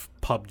of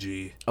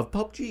PUBG. Of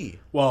PUBG.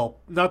 Well,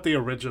 not the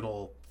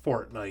original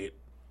Fortnite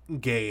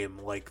game,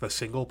 like the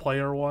single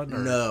player one. Or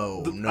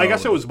no. I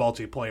guess it was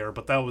multiplayer,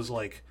 but that was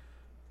like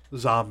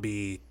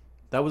zombie.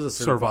 That was a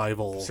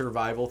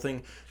survival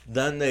thing.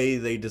 Then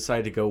they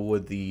decided to go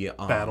with the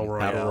Battle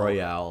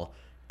Royale,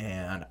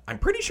 and I'm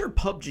pretty sure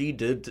PUBG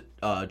did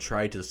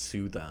try to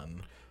sue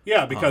them.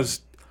 Yeah,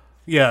 because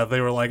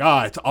they were like,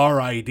 it's our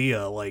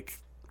idea, like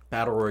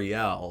Battle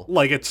Royale,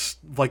 like it's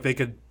like they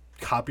could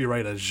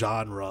copyright a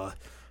genre,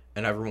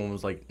 and everyone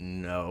was like,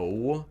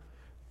 no.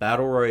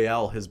 Battle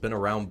Royale has been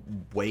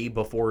around way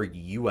before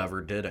you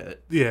ever did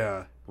it.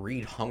 Yeah.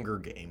 Read Hunger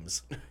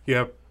Games.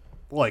 Yeah.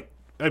 Like,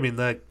 I mean,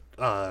 that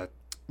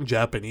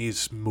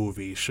Japanese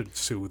movie should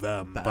sue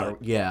them.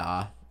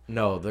 Yeah.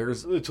 No,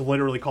 it's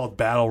literally called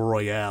Battle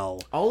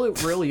Royale. All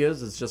it really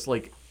is just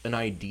like an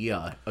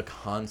idea, a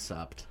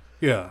concept.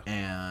 Yeah.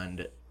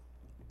 And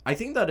I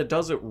think that it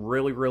does it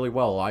really, really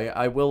well.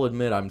 I will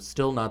admit I'm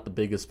still not the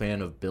biggest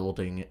fan of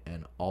building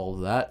and all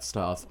that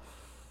stuff.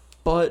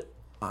 But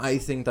I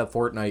think that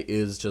Fortnite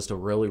is just a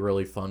really,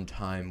 really fun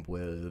time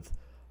with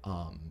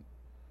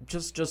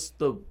just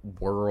the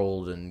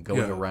world and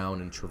going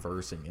around and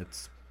traversing.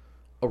 It's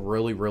a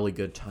really, really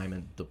good time,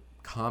 and the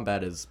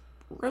combat is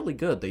really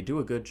good. They do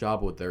a good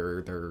job with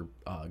their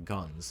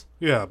guns.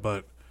 Yeah,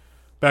 but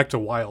back to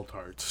Wild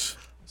Hearts.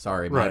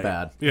 Sorry, my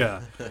bad.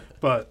 Yeah,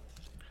 but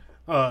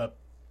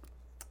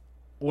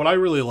what I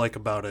really like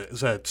about it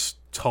is that its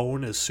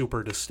tone is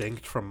super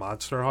distinct from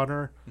Monster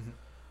Hunter. Mm-hmm.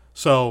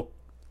 So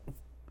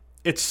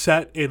it's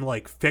set in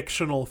like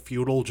fictional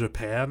feudal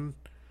Japan.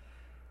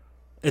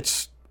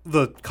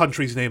 The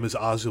country's name is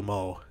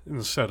Azumo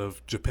instead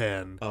of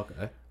Japan.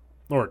 Okay.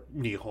 Or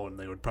Nihon,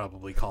 they would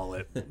probably call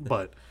it.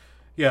 But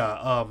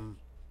yeah,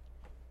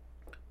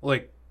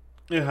 like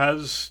it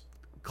has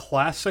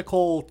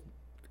classical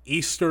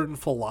Eastern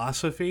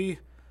philosophy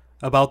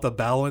about the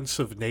balance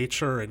of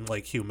nature and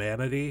like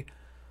humanity.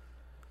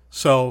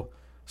 So,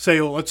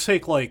 let's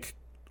take like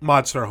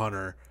Monster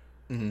Hunter,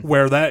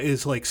 where that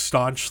is like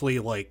staunchly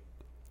like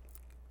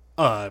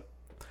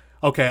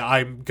okay,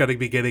 I'm going to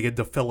be getting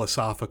into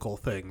philosophical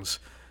things.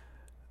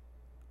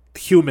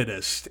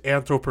 Humanist,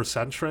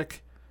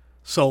 anthropocentric.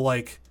 So,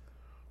 like,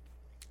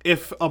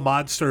 if a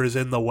monster is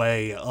in the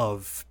way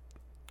of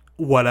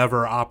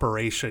whatever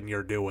operation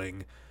you're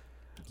doing,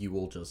 you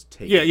will just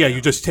take it down. Yeah, you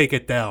just take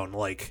it down,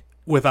 like,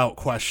 without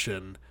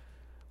question.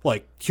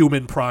 Like,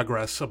 human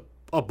progress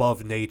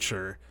above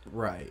nature.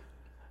 Right.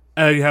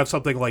 And you have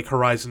something like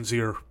Horizon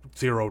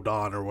Zero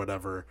Dawn or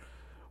whatever,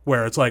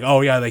 where it's like,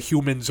 oh yeah, the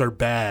humans are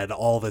bad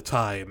all the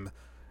time,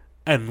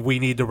 and we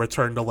need to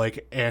return to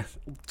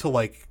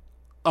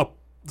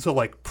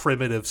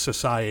primitive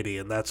society,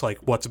 and that's like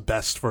what's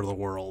best for the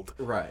world.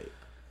 Right.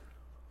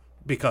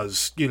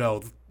 Because,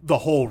 the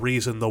whole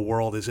reason the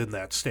world is in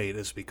that state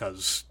is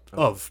because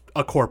of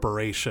a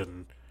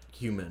corporation.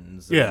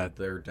 Humans and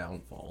their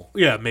downfall.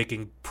 Yeah,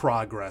 making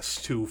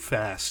progress too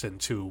fast and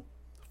too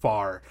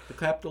far. The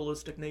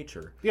capitalistic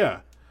nature.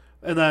 Yeah.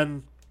 And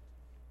then,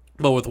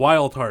 but with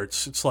Wild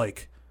Hearts, it's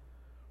like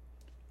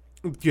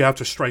you have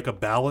to strike a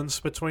balance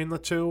between the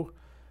two.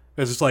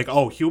 Because it's like,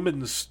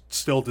 humans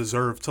still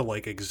deserve to,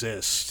 like,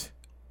 exist.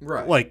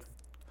 Right. Like,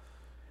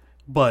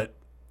 but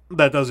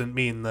that doesn't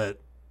mean that,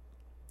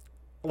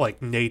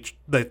 like,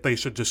 that they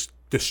should just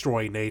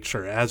destroy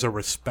nature as a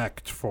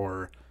respect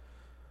for,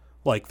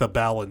 like, the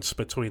balance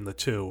between the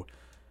two.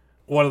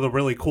 One of the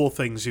really cool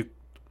things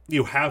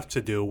you have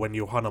to do when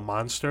you hunt a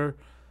monster,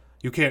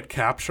 you can't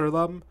capture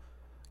them.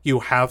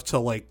 You have to,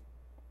 like,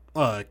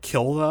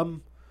 kill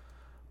them.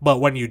 But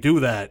when you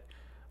do that,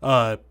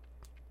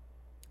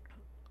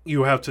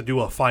 you have to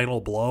do a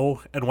final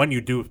blow, and when you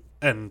do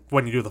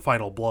the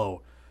final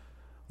blow,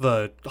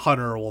 the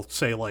hunter will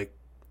say like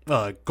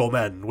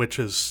gomen, which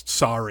is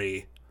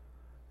sorry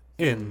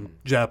in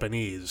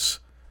Japanese.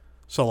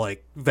 So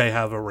like they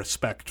have a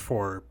respect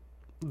for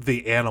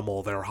the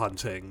animal they're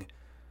hunting.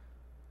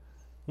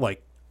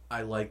 Like,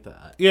 I like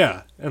that.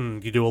 Yeah,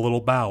 and you do a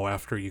little bow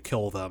after you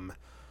kill them.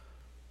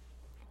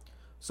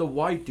 So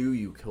why do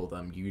you kill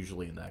them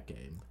usually in that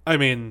game? I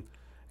mean,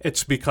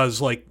 it's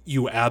because, like,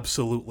 you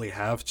absolutely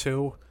have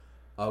to.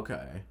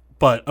 Okay.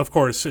 But, of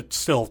course, it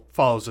still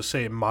follows the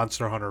same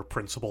Monster Hunter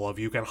principle of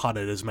you can hunt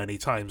it as many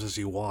times as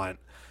you want.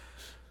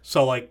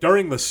 So, like,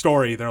 during the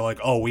story, they're like,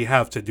 we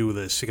have to do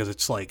this because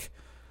it's like,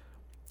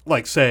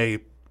 say,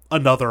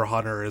 another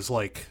hunter is,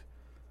 like,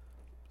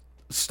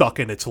 stuck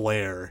in its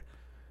lair,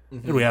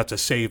 and we have to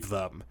save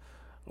them.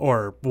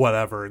 Or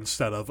whatever,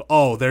 instead of,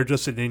 they're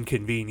just an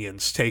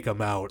inconvenience, take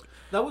them out.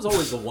 That was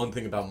always the one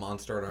thing about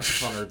Monster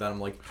Hunter that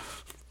I'm like,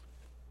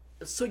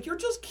 so you're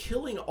just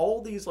killing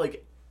all these,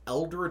 like,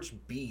 eldritch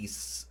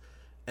beasts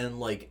and,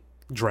 like...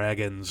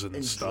 dragons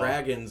and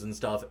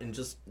stuff. And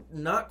just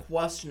not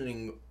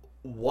questioning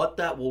what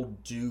that will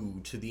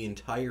do to the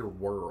entire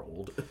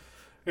world.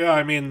 Yeah,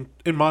 I mean,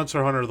 in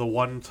Monster Hunter, the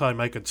one time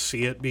I could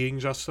see it being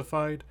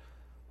justified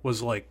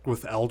was like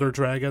with Elder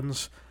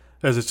Dragons,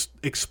 as it's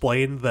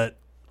explained that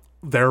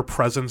their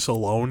presence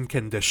alone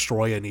can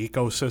destroy an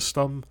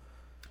ecosystem.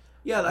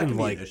 Yeah, that can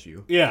be an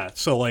issue. Yeah,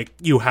 so like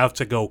you have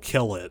to go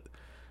kill it.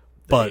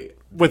 But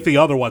with the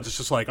other ones, it's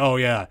just like, oh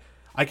yeah,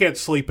 I can't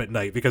sleep at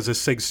night because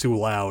this thing's too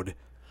loud.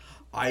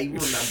 I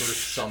remember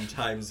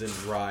sometimes in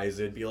Rise,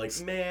 it'd be like,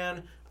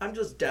 man, I'm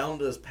just down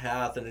this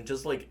path, and it's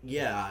just like,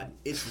 yeah,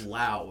 it's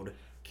loud.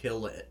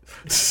 Kill it.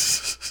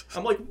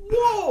 I'm like,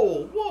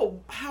 whoa,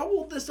 how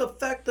will this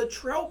affect the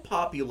trout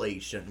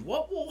population?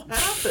 What will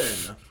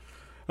happen?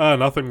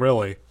 Nothing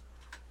really.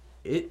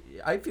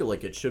 I feel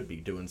like it should be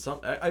doing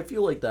something. I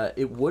feel like that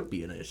it would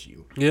be an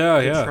issue.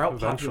 Yeah, the trout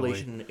eventually.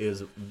 population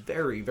is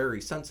very,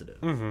 very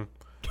sensitive. Mm-hmm.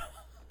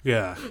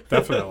 Yeah,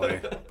 definitely.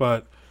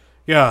 But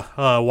yeah,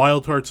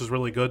 Wild Hearts is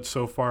really good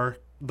so far.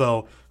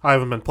 Though I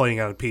haven't been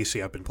playing on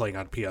PC. I've been playing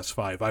on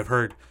PS5. I've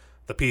heard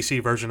the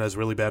PC version has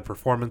really bad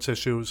performance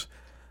issues,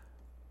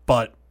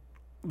 but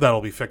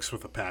that'll be fixed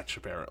with a patch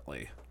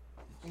apparently.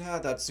 Yeah,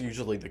 that's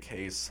usually the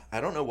case.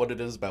 I don't know what it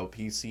is about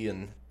PC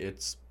and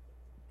its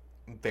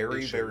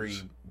very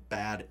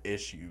bad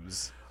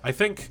issues. I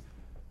think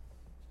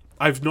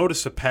I've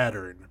noticed a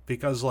pattern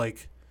because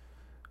like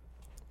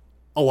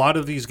a lot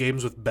of these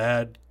games with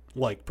bad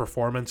like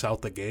performance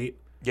out the gate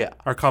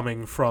are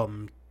coming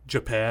from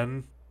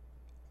Japan,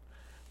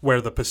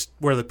 where the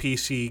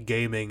PC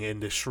gaming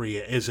industry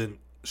isn't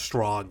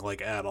strong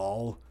like at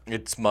all.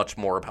 It's much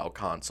more about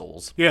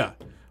consoles. Yeah.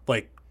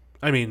 Like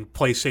I mean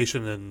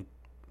PlayStation and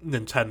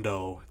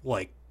Nintendo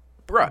like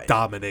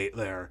dominate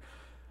there.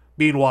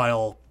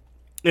 Meanwhile,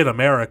 in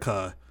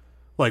America,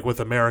 like with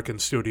American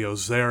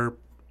studios, their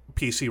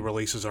PC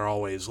releases are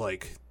always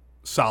like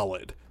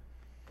solid.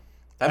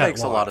 That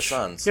makes a lot of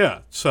sense. Yeah,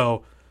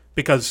 so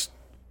because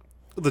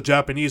the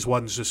Japanese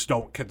ones just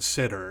don't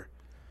consider.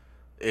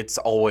 It's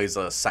always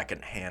a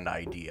second-hand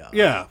idea.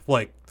 Yeah,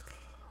 like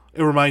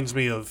it reminds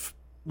me of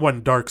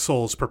when Dark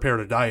Souls Prepare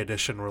to Die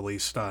edition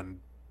released on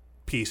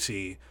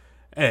PC.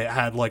 It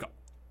had like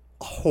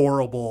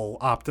horrible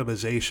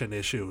optimization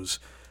issues,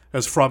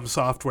 as From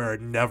Software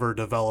had never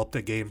developed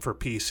a game for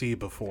PC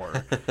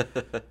before.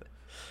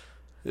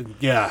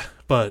 Yeah,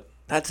 but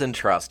that's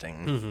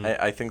interesting. Mm-hmm.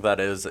 I think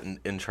that is an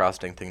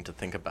interesting thing to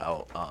think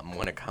about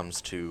when it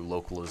comes to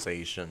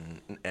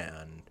localization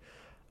and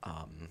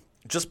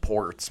just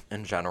ports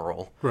in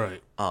general.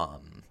 Right.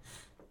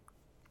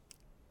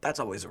 That's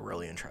always a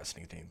really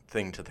interesting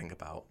thing to think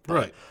about. But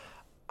right.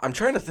 I'm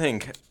trying to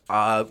think.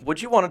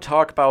 Would you want to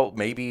talk about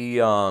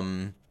maybe?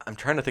 I'm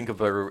trying to think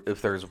of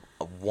if there's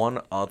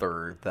one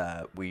other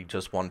that we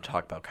just want to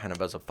talk about, kind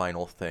of as a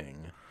final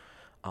thing.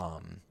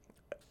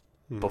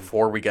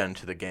 Before we get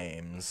into the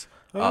games,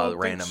 the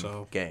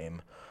random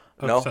game.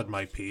 I've said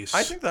my piece.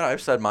 I think that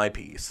I've said my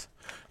piece.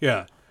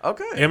 Yeah.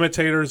 Okay.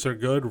 Imitators are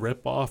good.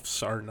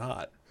 Rip-offs are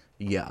not.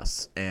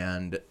 Yes,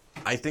 and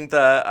I think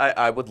that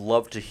I would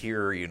love to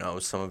hear,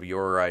 some of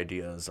your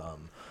ideas.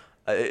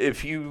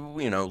 If you,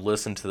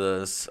 listen to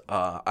this,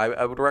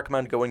 I would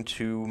recommend going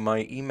to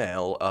my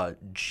email,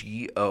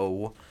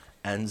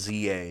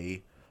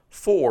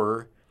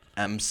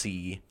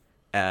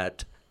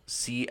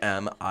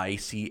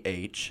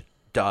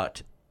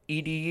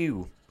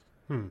 gonza4mc@cmich.edu.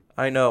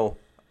 I know.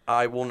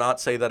 I will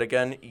not say that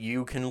again.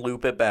 You can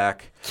loop it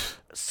back.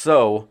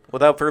 So,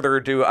 without further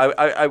ado,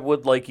 I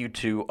would like you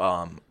to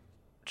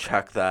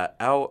check that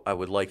out. I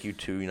would like you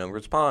to,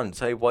 respond,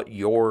 say what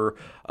your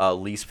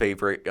least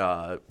favorite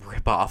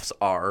ripoffs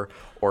are,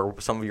 or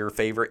some of your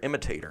favorite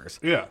imitators.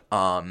 Yeah.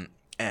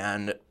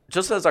 And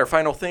just as our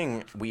final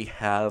thing, we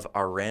have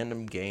our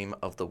random game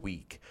of the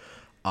week.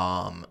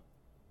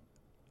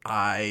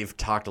 I've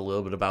talked a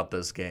little bit about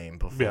this game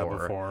before. Yeah,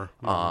 before.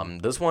 Mm-hmm.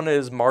 This one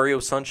is Mario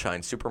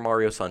Sunshine, Super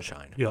Mario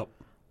Sunshine. Yep.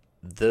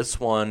 This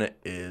one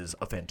is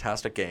a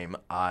fantastic game.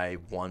 I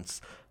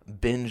once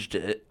binged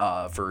it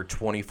for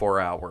 24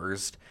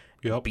 hours,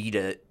 beat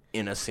it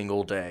in a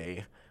single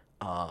day,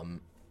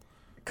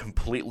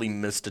 completely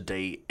missed a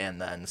date,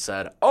 and then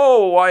said,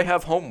 oh, I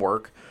have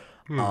homework.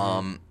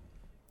 Mm-hmm.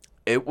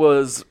 It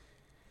was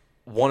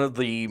one of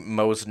the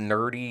most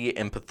nerdy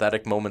and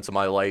pathetic moments of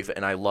my life,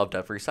 and I loved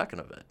every second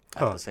of it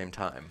at the same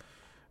time.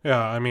 Yeah,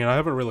 I mean, I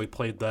haven't really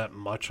played that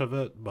much of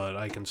it, but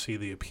I can see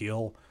the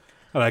appeal,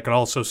 and I can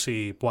also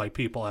see why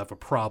people have a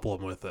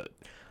problem with it.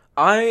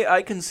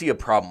 I can see a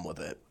problem with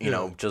it,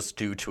 just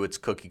due to its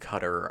cookie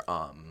cutter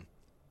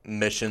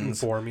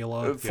missions.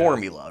 Formula,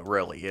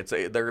 really.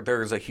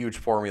 There's a huge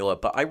formula,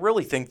 but I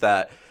really think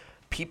that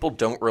people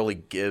don't really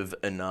give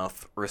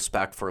enough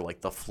respect for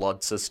like the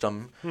flood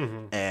system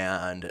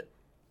and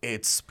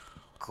its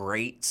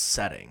great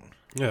setting.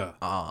 Yeah.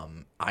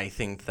 I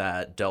think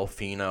that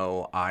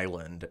Delfino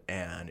Island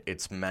and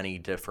its many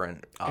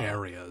different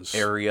areas,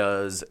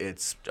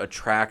 its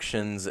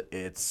attractions,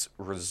 its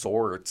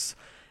resorts,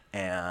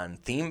 and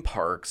theme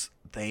parks,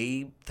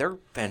 they're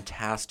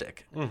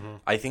fantastic.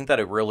 I think that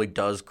it really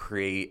does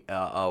create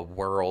a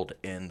world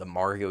in the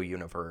Mario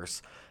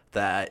universe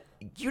that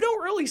you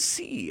don't really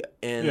see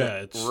in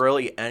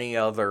really any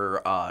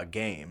other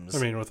games. I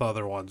mean, with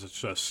other ones, it's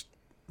just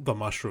the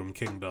Mushroom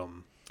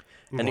Kingdom.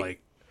 And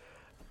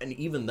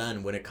even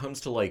then, when it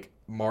comes to, like,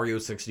 Mario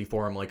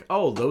 64, I'm like,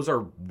 oh, those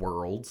are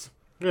worlds.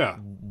 Yeah.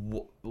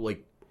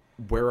 Like,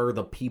 where are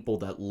the people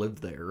that live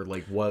there?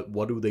 Like,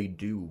 what do they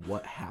do?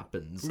 What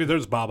happens? I mean,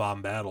 there's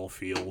Bob-omb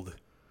Battlefield.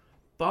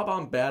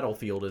 Bob-omb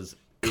Battlefield is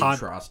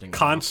interesting.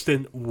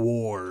 Constant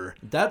war.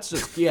 That's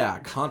just,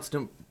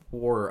 constant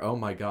war. Oh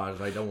my gosh,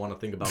 I don't want to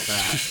think about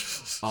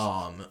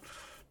that.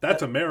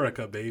 That's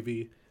America,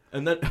 baby.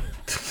 And then...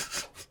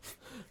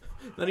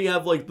 then you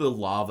have, like, the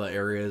lava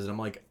areas, and I'm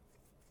like...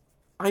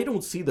 I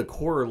don't see the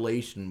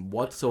correlation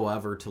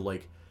whatsoever to,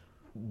 like,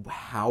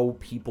 how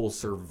people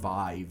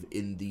survive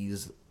in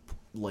these,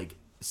 like,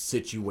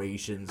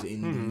 situations,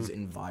 in these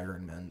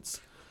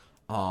environments.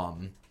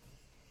 And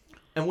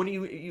when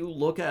you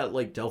look at,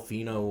 like,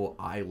 Delfino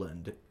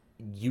Island,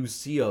 you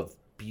see a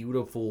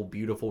beautiful,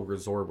 beautiful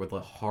resort with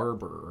a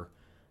harbor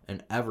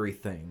and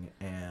everything,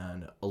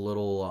 and a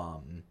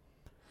little,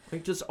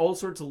 like, just all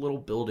sorts of little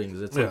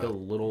buildings. It's like a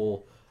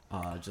little,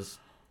 just...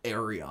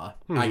 area.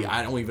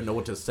 I don't even know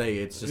what to say.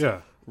 It's just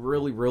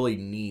really, really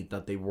neat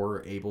that they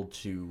were able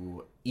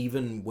to,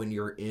 even when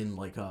you're in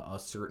like a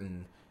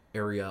certain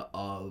area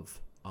of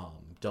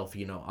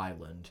Delfino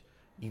Island,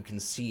 you can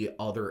see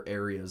other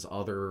areas,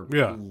 other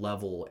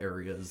level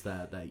areas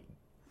that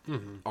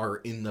are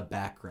in the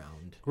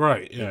background.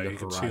 Right. Yeah, you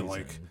can see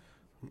like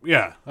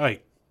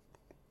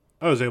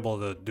I was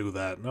able to do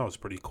that, and that was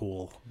pretty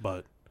cool,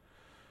 but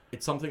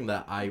it's something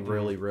that I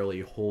really,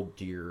 really hold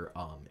dear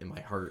in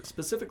my heart.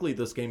 Specifically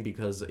this game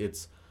because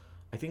it's,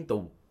 I think,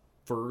 the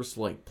first,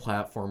 like,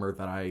 platformer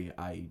that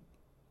I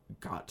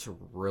got to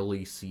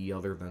really see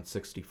other than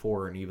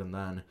 64. And even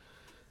then,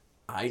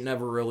 I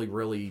never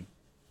really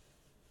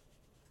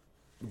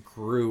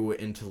grew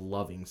into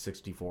loving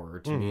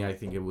 64. To me, I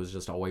think it was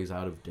just always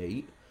out of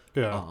date.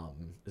 Yeah.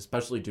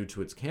 Especially due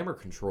to its camera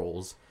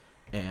controls.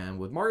 And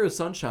with Mario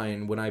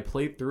Sunshine, when I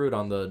played through it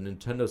on the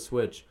Nintendo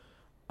Switch...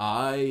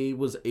 I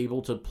was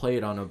able to play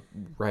it on a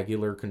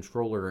regular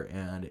controller,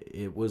 and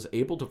it was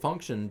able to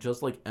function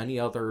just like any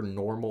other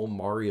normal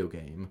Mario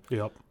game.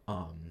 Yep.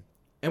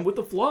 And with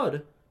the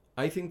Flood,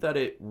 I think that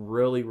it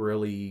really,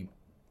 really,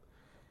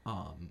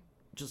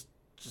 just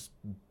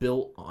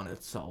built on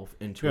itself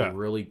into a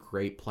really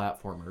great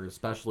platformer.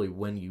 Especially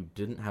when you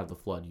didn't have the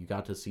Flood, you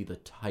got to see the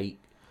tight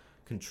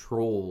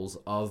controls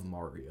of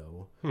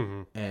Mario.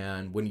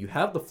 And when you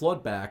have the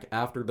Flood back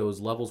after those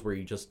levels where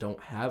you just don't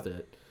have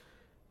it,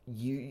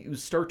 you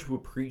start to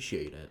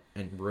appreciate it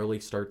and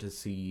really start to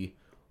see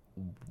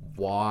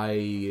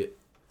how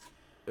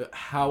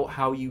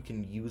you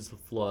can use the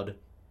Flood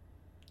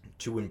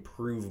to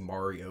improve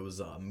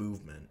Mario's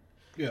movement.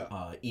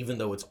 Yeah. Even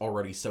though it's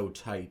already so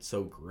tight,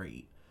 so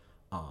great.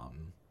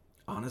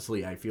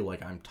 Honestly, I feel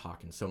like I'm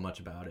talking so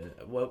much about it.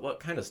 What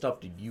kind of stuff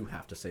did you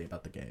have to say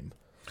about the game?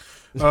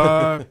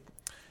 Well,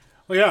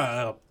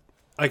 yeah,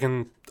 I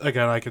can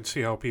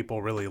see how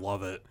people really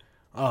love it.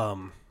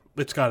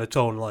 It's got its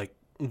own, like,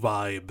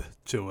 vibe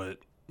to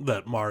it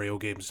that Mario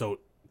games don't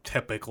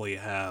typically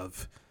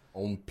have.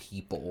 Own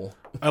people.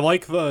 I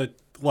like the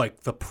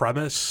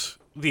premise,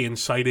 the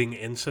inciting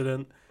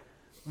incident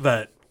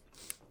that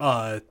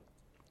the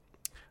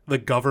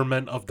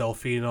government of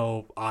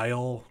Delfino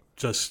Isle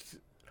just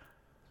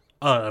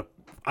I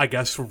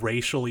guess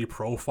racially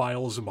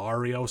profiles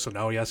Mario, so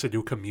now he has to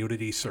do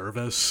community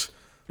service.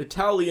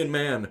 Italian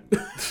man.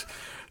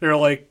 They're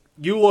like,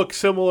 you look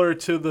similar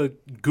to the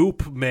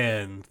Goop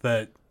man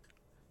that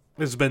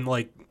has been,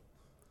 like,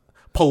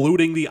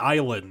 polluting the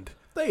island.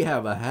 They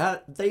have a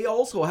hat. They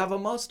also have a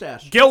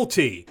mustache.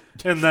 Guilty!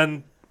 And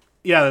then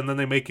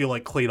they make you,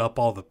 like, clean up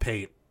all the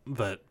paint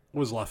that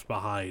was left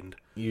behind.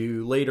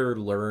 You later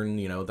learn,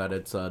 that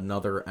it's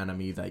another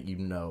enemy that you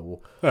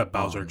know.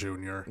 Bowser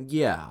Jr.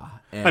 Yeah.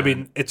 I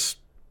mean, it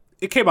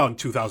came out in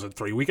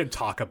 2003. We can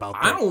talk about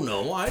that. I don't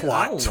know.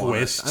 Plot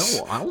twists.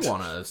 I don't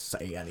want to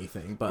say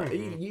anything, but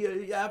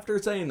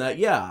after saying that,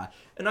 yeah.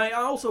 And I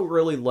also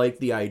really like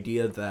the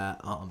idea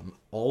that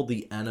all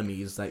the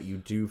enemies that you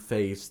do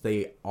face,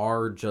 they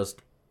are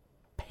just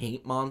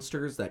paint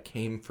monsters that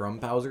came from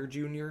Bowser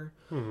Jr.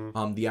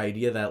 The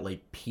idea that,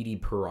 like, Petey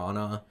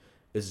Piranha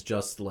is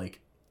just,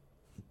 like,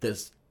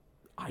 this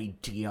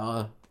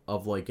idea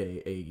of, like,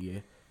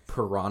 a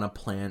piranha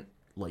plant,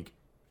 like,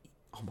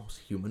 almost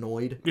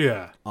humanoid.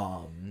 Yeah.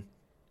 And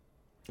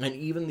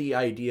even the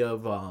idea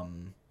of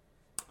I'm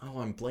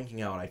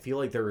blanking out. I feel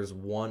like there is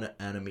one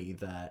enemy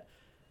that,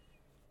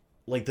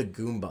 like, the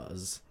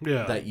Goombas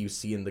that you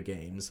see in the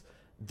games,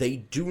 they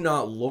do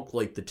not look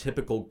like the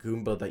typical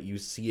Goomba that you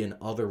see in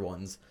other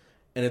ones,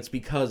 and it's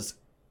because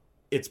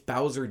it's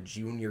Bowser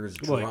Jr.'s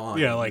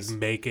drawings. Like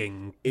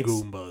making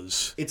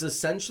Goombas. It's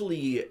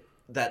essentially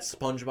that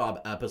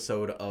SpongeBob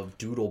episode of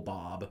Doodle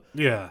Bob.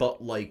 Yeah.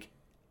 But, like,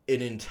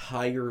 an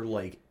entire,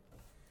 like,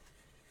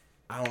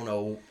 I don't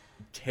know,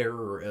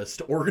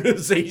 terrorist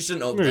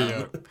organization of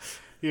them.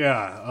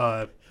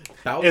 Yeah.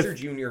 Bowser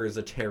Jr. is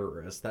a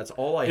terrorist. That's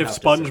all I have to say.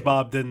 If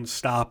SpongeBob didn't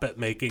stop at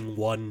making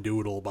one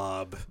Doodle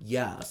Bob.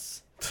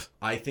 Yes.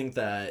 I think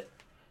that,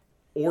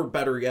 or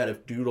better yet,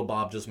 if Doodle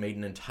Bob just made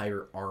an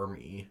entire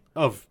army.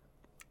 Of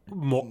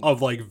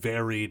like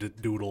varied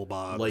Doodle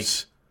Bobs. Like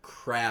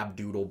Crab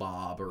Doodle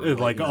Bob. Or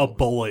like a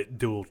bullet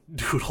Doodle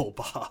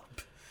Bob.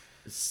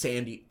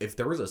 Sandy, if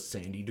there was a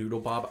Sandy Doodle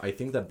Bob, I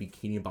think that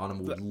Bikini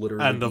Bottom would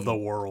literally end of the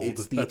world.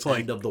 It's the That's end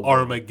like of the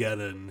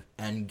Armageddon.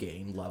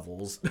 Endgame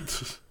levels.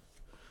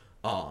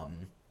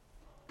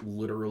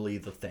 Literally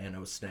the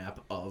Thanos snap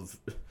of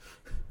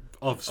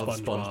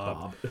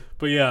SpongeBob.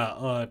 But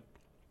yeah,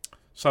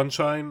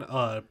 Sunshine,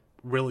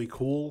 really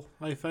cool,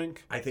 I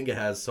think. I think it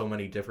has so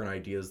many different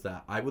ideas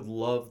that I would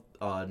love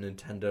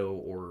Nintendo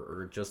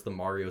or just the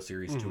Mario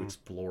series to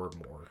explore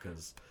more,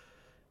 because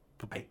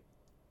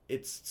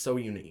it's so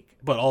unique.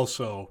 But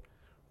also,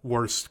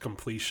 worst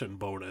completion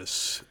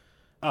bonus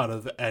out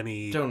of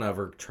any... Don't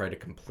ever try to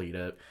complete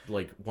it,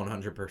 like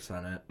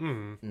 100%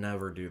 it.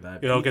 Never do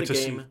that. You don't get to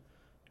see...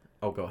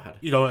 Oh, go ahead.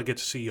 You don't get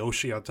to see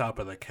Yoshi on top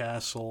of the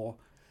castle.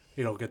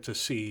 You don't get to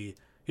see...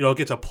 You don't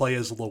get to play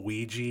as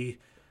Luigi.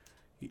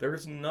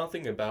 There's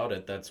nothing about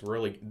it that's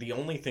really... The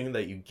only thing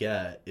that you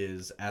get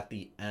is at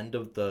the end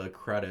of the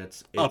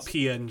credits... It's a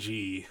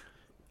PNG.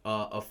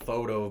 A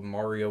photo of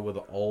Mario with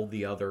all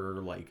the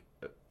other, like...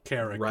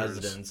 characters.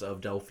 Residents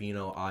of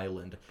Delfino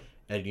Island.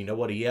 And you know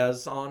what he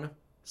has on?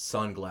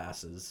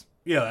 Sunglasses.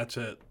 Yeah, that's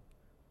it.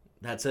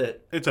 That's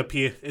it.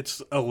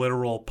 It's a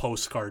literal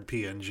postcard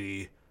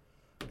PNG.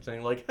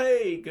 Saying like,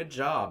 hey, good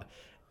job.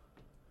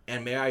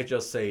 And may I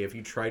just say, if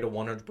you try to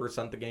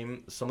 100% the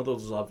game, some of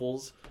those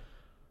levels,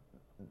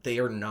 they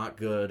are not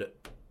good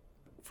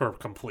for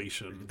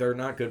completion. They're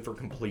not good for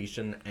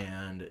completion,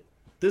 and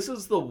this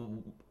is the,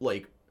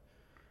 like...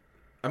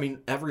 I mean,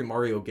 every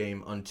Mario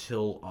game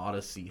until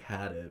Odyssey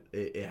had it.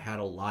 It had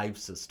a live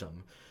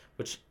system,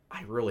 which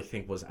I really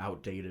think was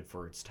outdated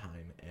for its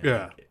time. And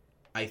yeah.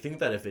 I think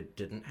that if it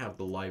didn't have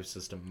the live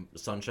system,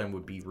 Sunshine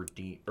would be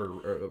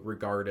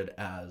regarded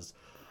as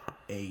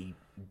a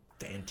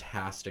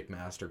fantastic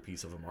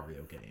masterpiece of a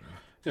Mario game.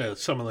 Yeah,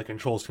 some of the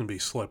controls can be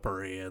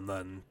slippery, and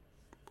then,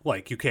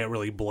 like, you can't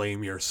really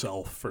blame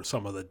yourself for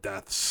some of the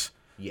deaths.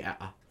 Yeah.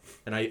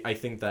 And I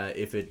think that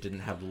if it didn't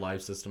have the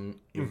live system,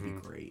 it would be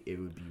great. It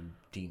would be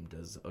deemed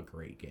as a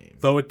great game.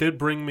 Though it did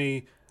bring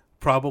me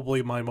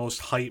probably my most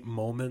hype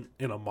moment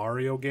in a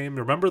Mario game.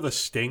 Remember the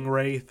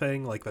Stingray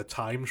thing, like the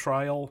time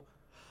trial?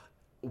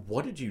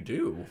 What did you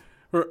do?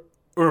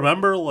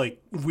 Remember,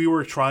 like, we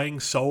were trying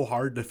so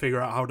hard to figure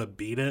out how to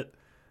beat it,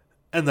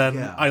 and then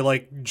I,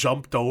 like,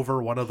 jumped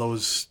over one of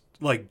those,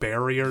 like,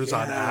 barriers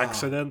on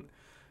accident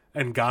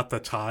and got the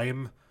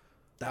time.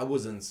 That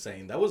was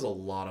insane. That was a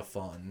lot of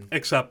fun.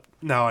 Except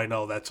now I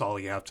know that's all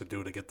you have to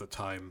do to get the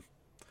time.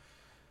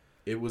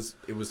 It was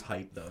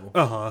hype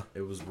though.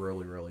 It was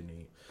really, really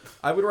neat.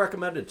 I would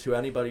recommend it to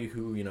anybody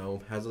who, you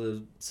know, has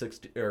a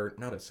 60 or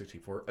not a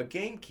 64, a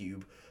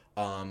GameCube,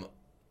 a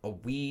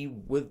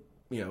Wii with,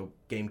 you know,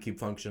 GameCube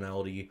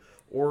functionality,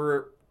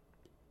 or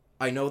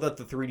I know that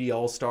the 3D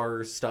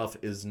All-Star stuff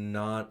is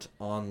not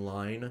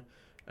online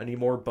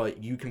anymore,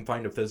 but you can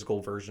find a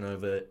physical version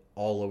of it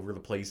all over the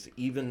place,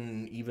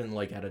 even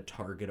like at a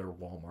Target or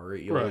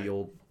Walmart.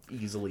 You'll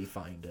easily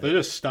find it. They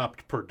just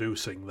stopped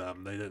producing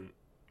them. They didn't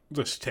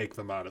just take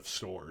them out of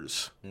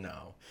stores.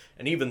 No.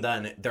 And even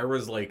then, there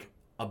was like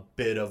a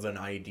bit of an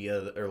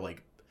idea or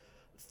like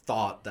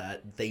thought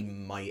that they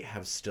might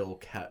have still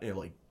kept, you know,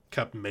 like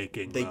kept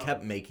making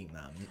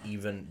them,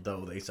 even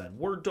though they said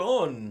we're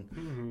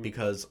done,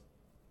 because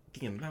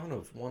the amount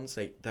of ones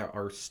that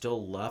are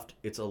still left,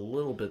 it's a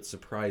little bit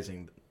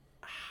surprising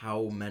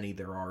how many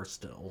there are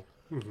still.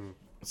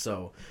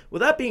 So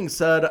with that being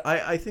said,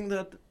 I think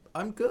that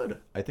I'm good.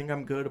 I think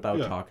I'm good about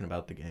talking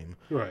about the game.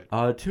 Right.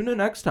 Tune in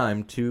next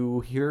time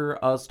to hear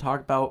us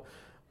talk about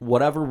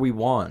whatever we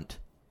want.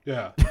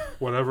 Yeah.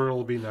 Whatever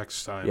it'll be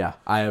next time. Yeah.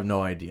 I have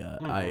no idea.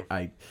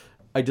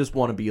 I just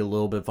want to be a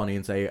little bit funny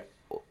and say,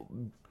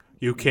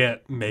 you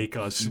can't make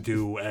us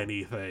do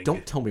anything.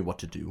 Don't tell me what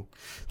to do.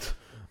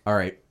 All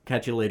right.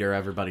 Catch you later,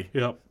 everybody.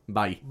 Yep.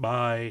 Bye.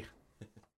 Bye.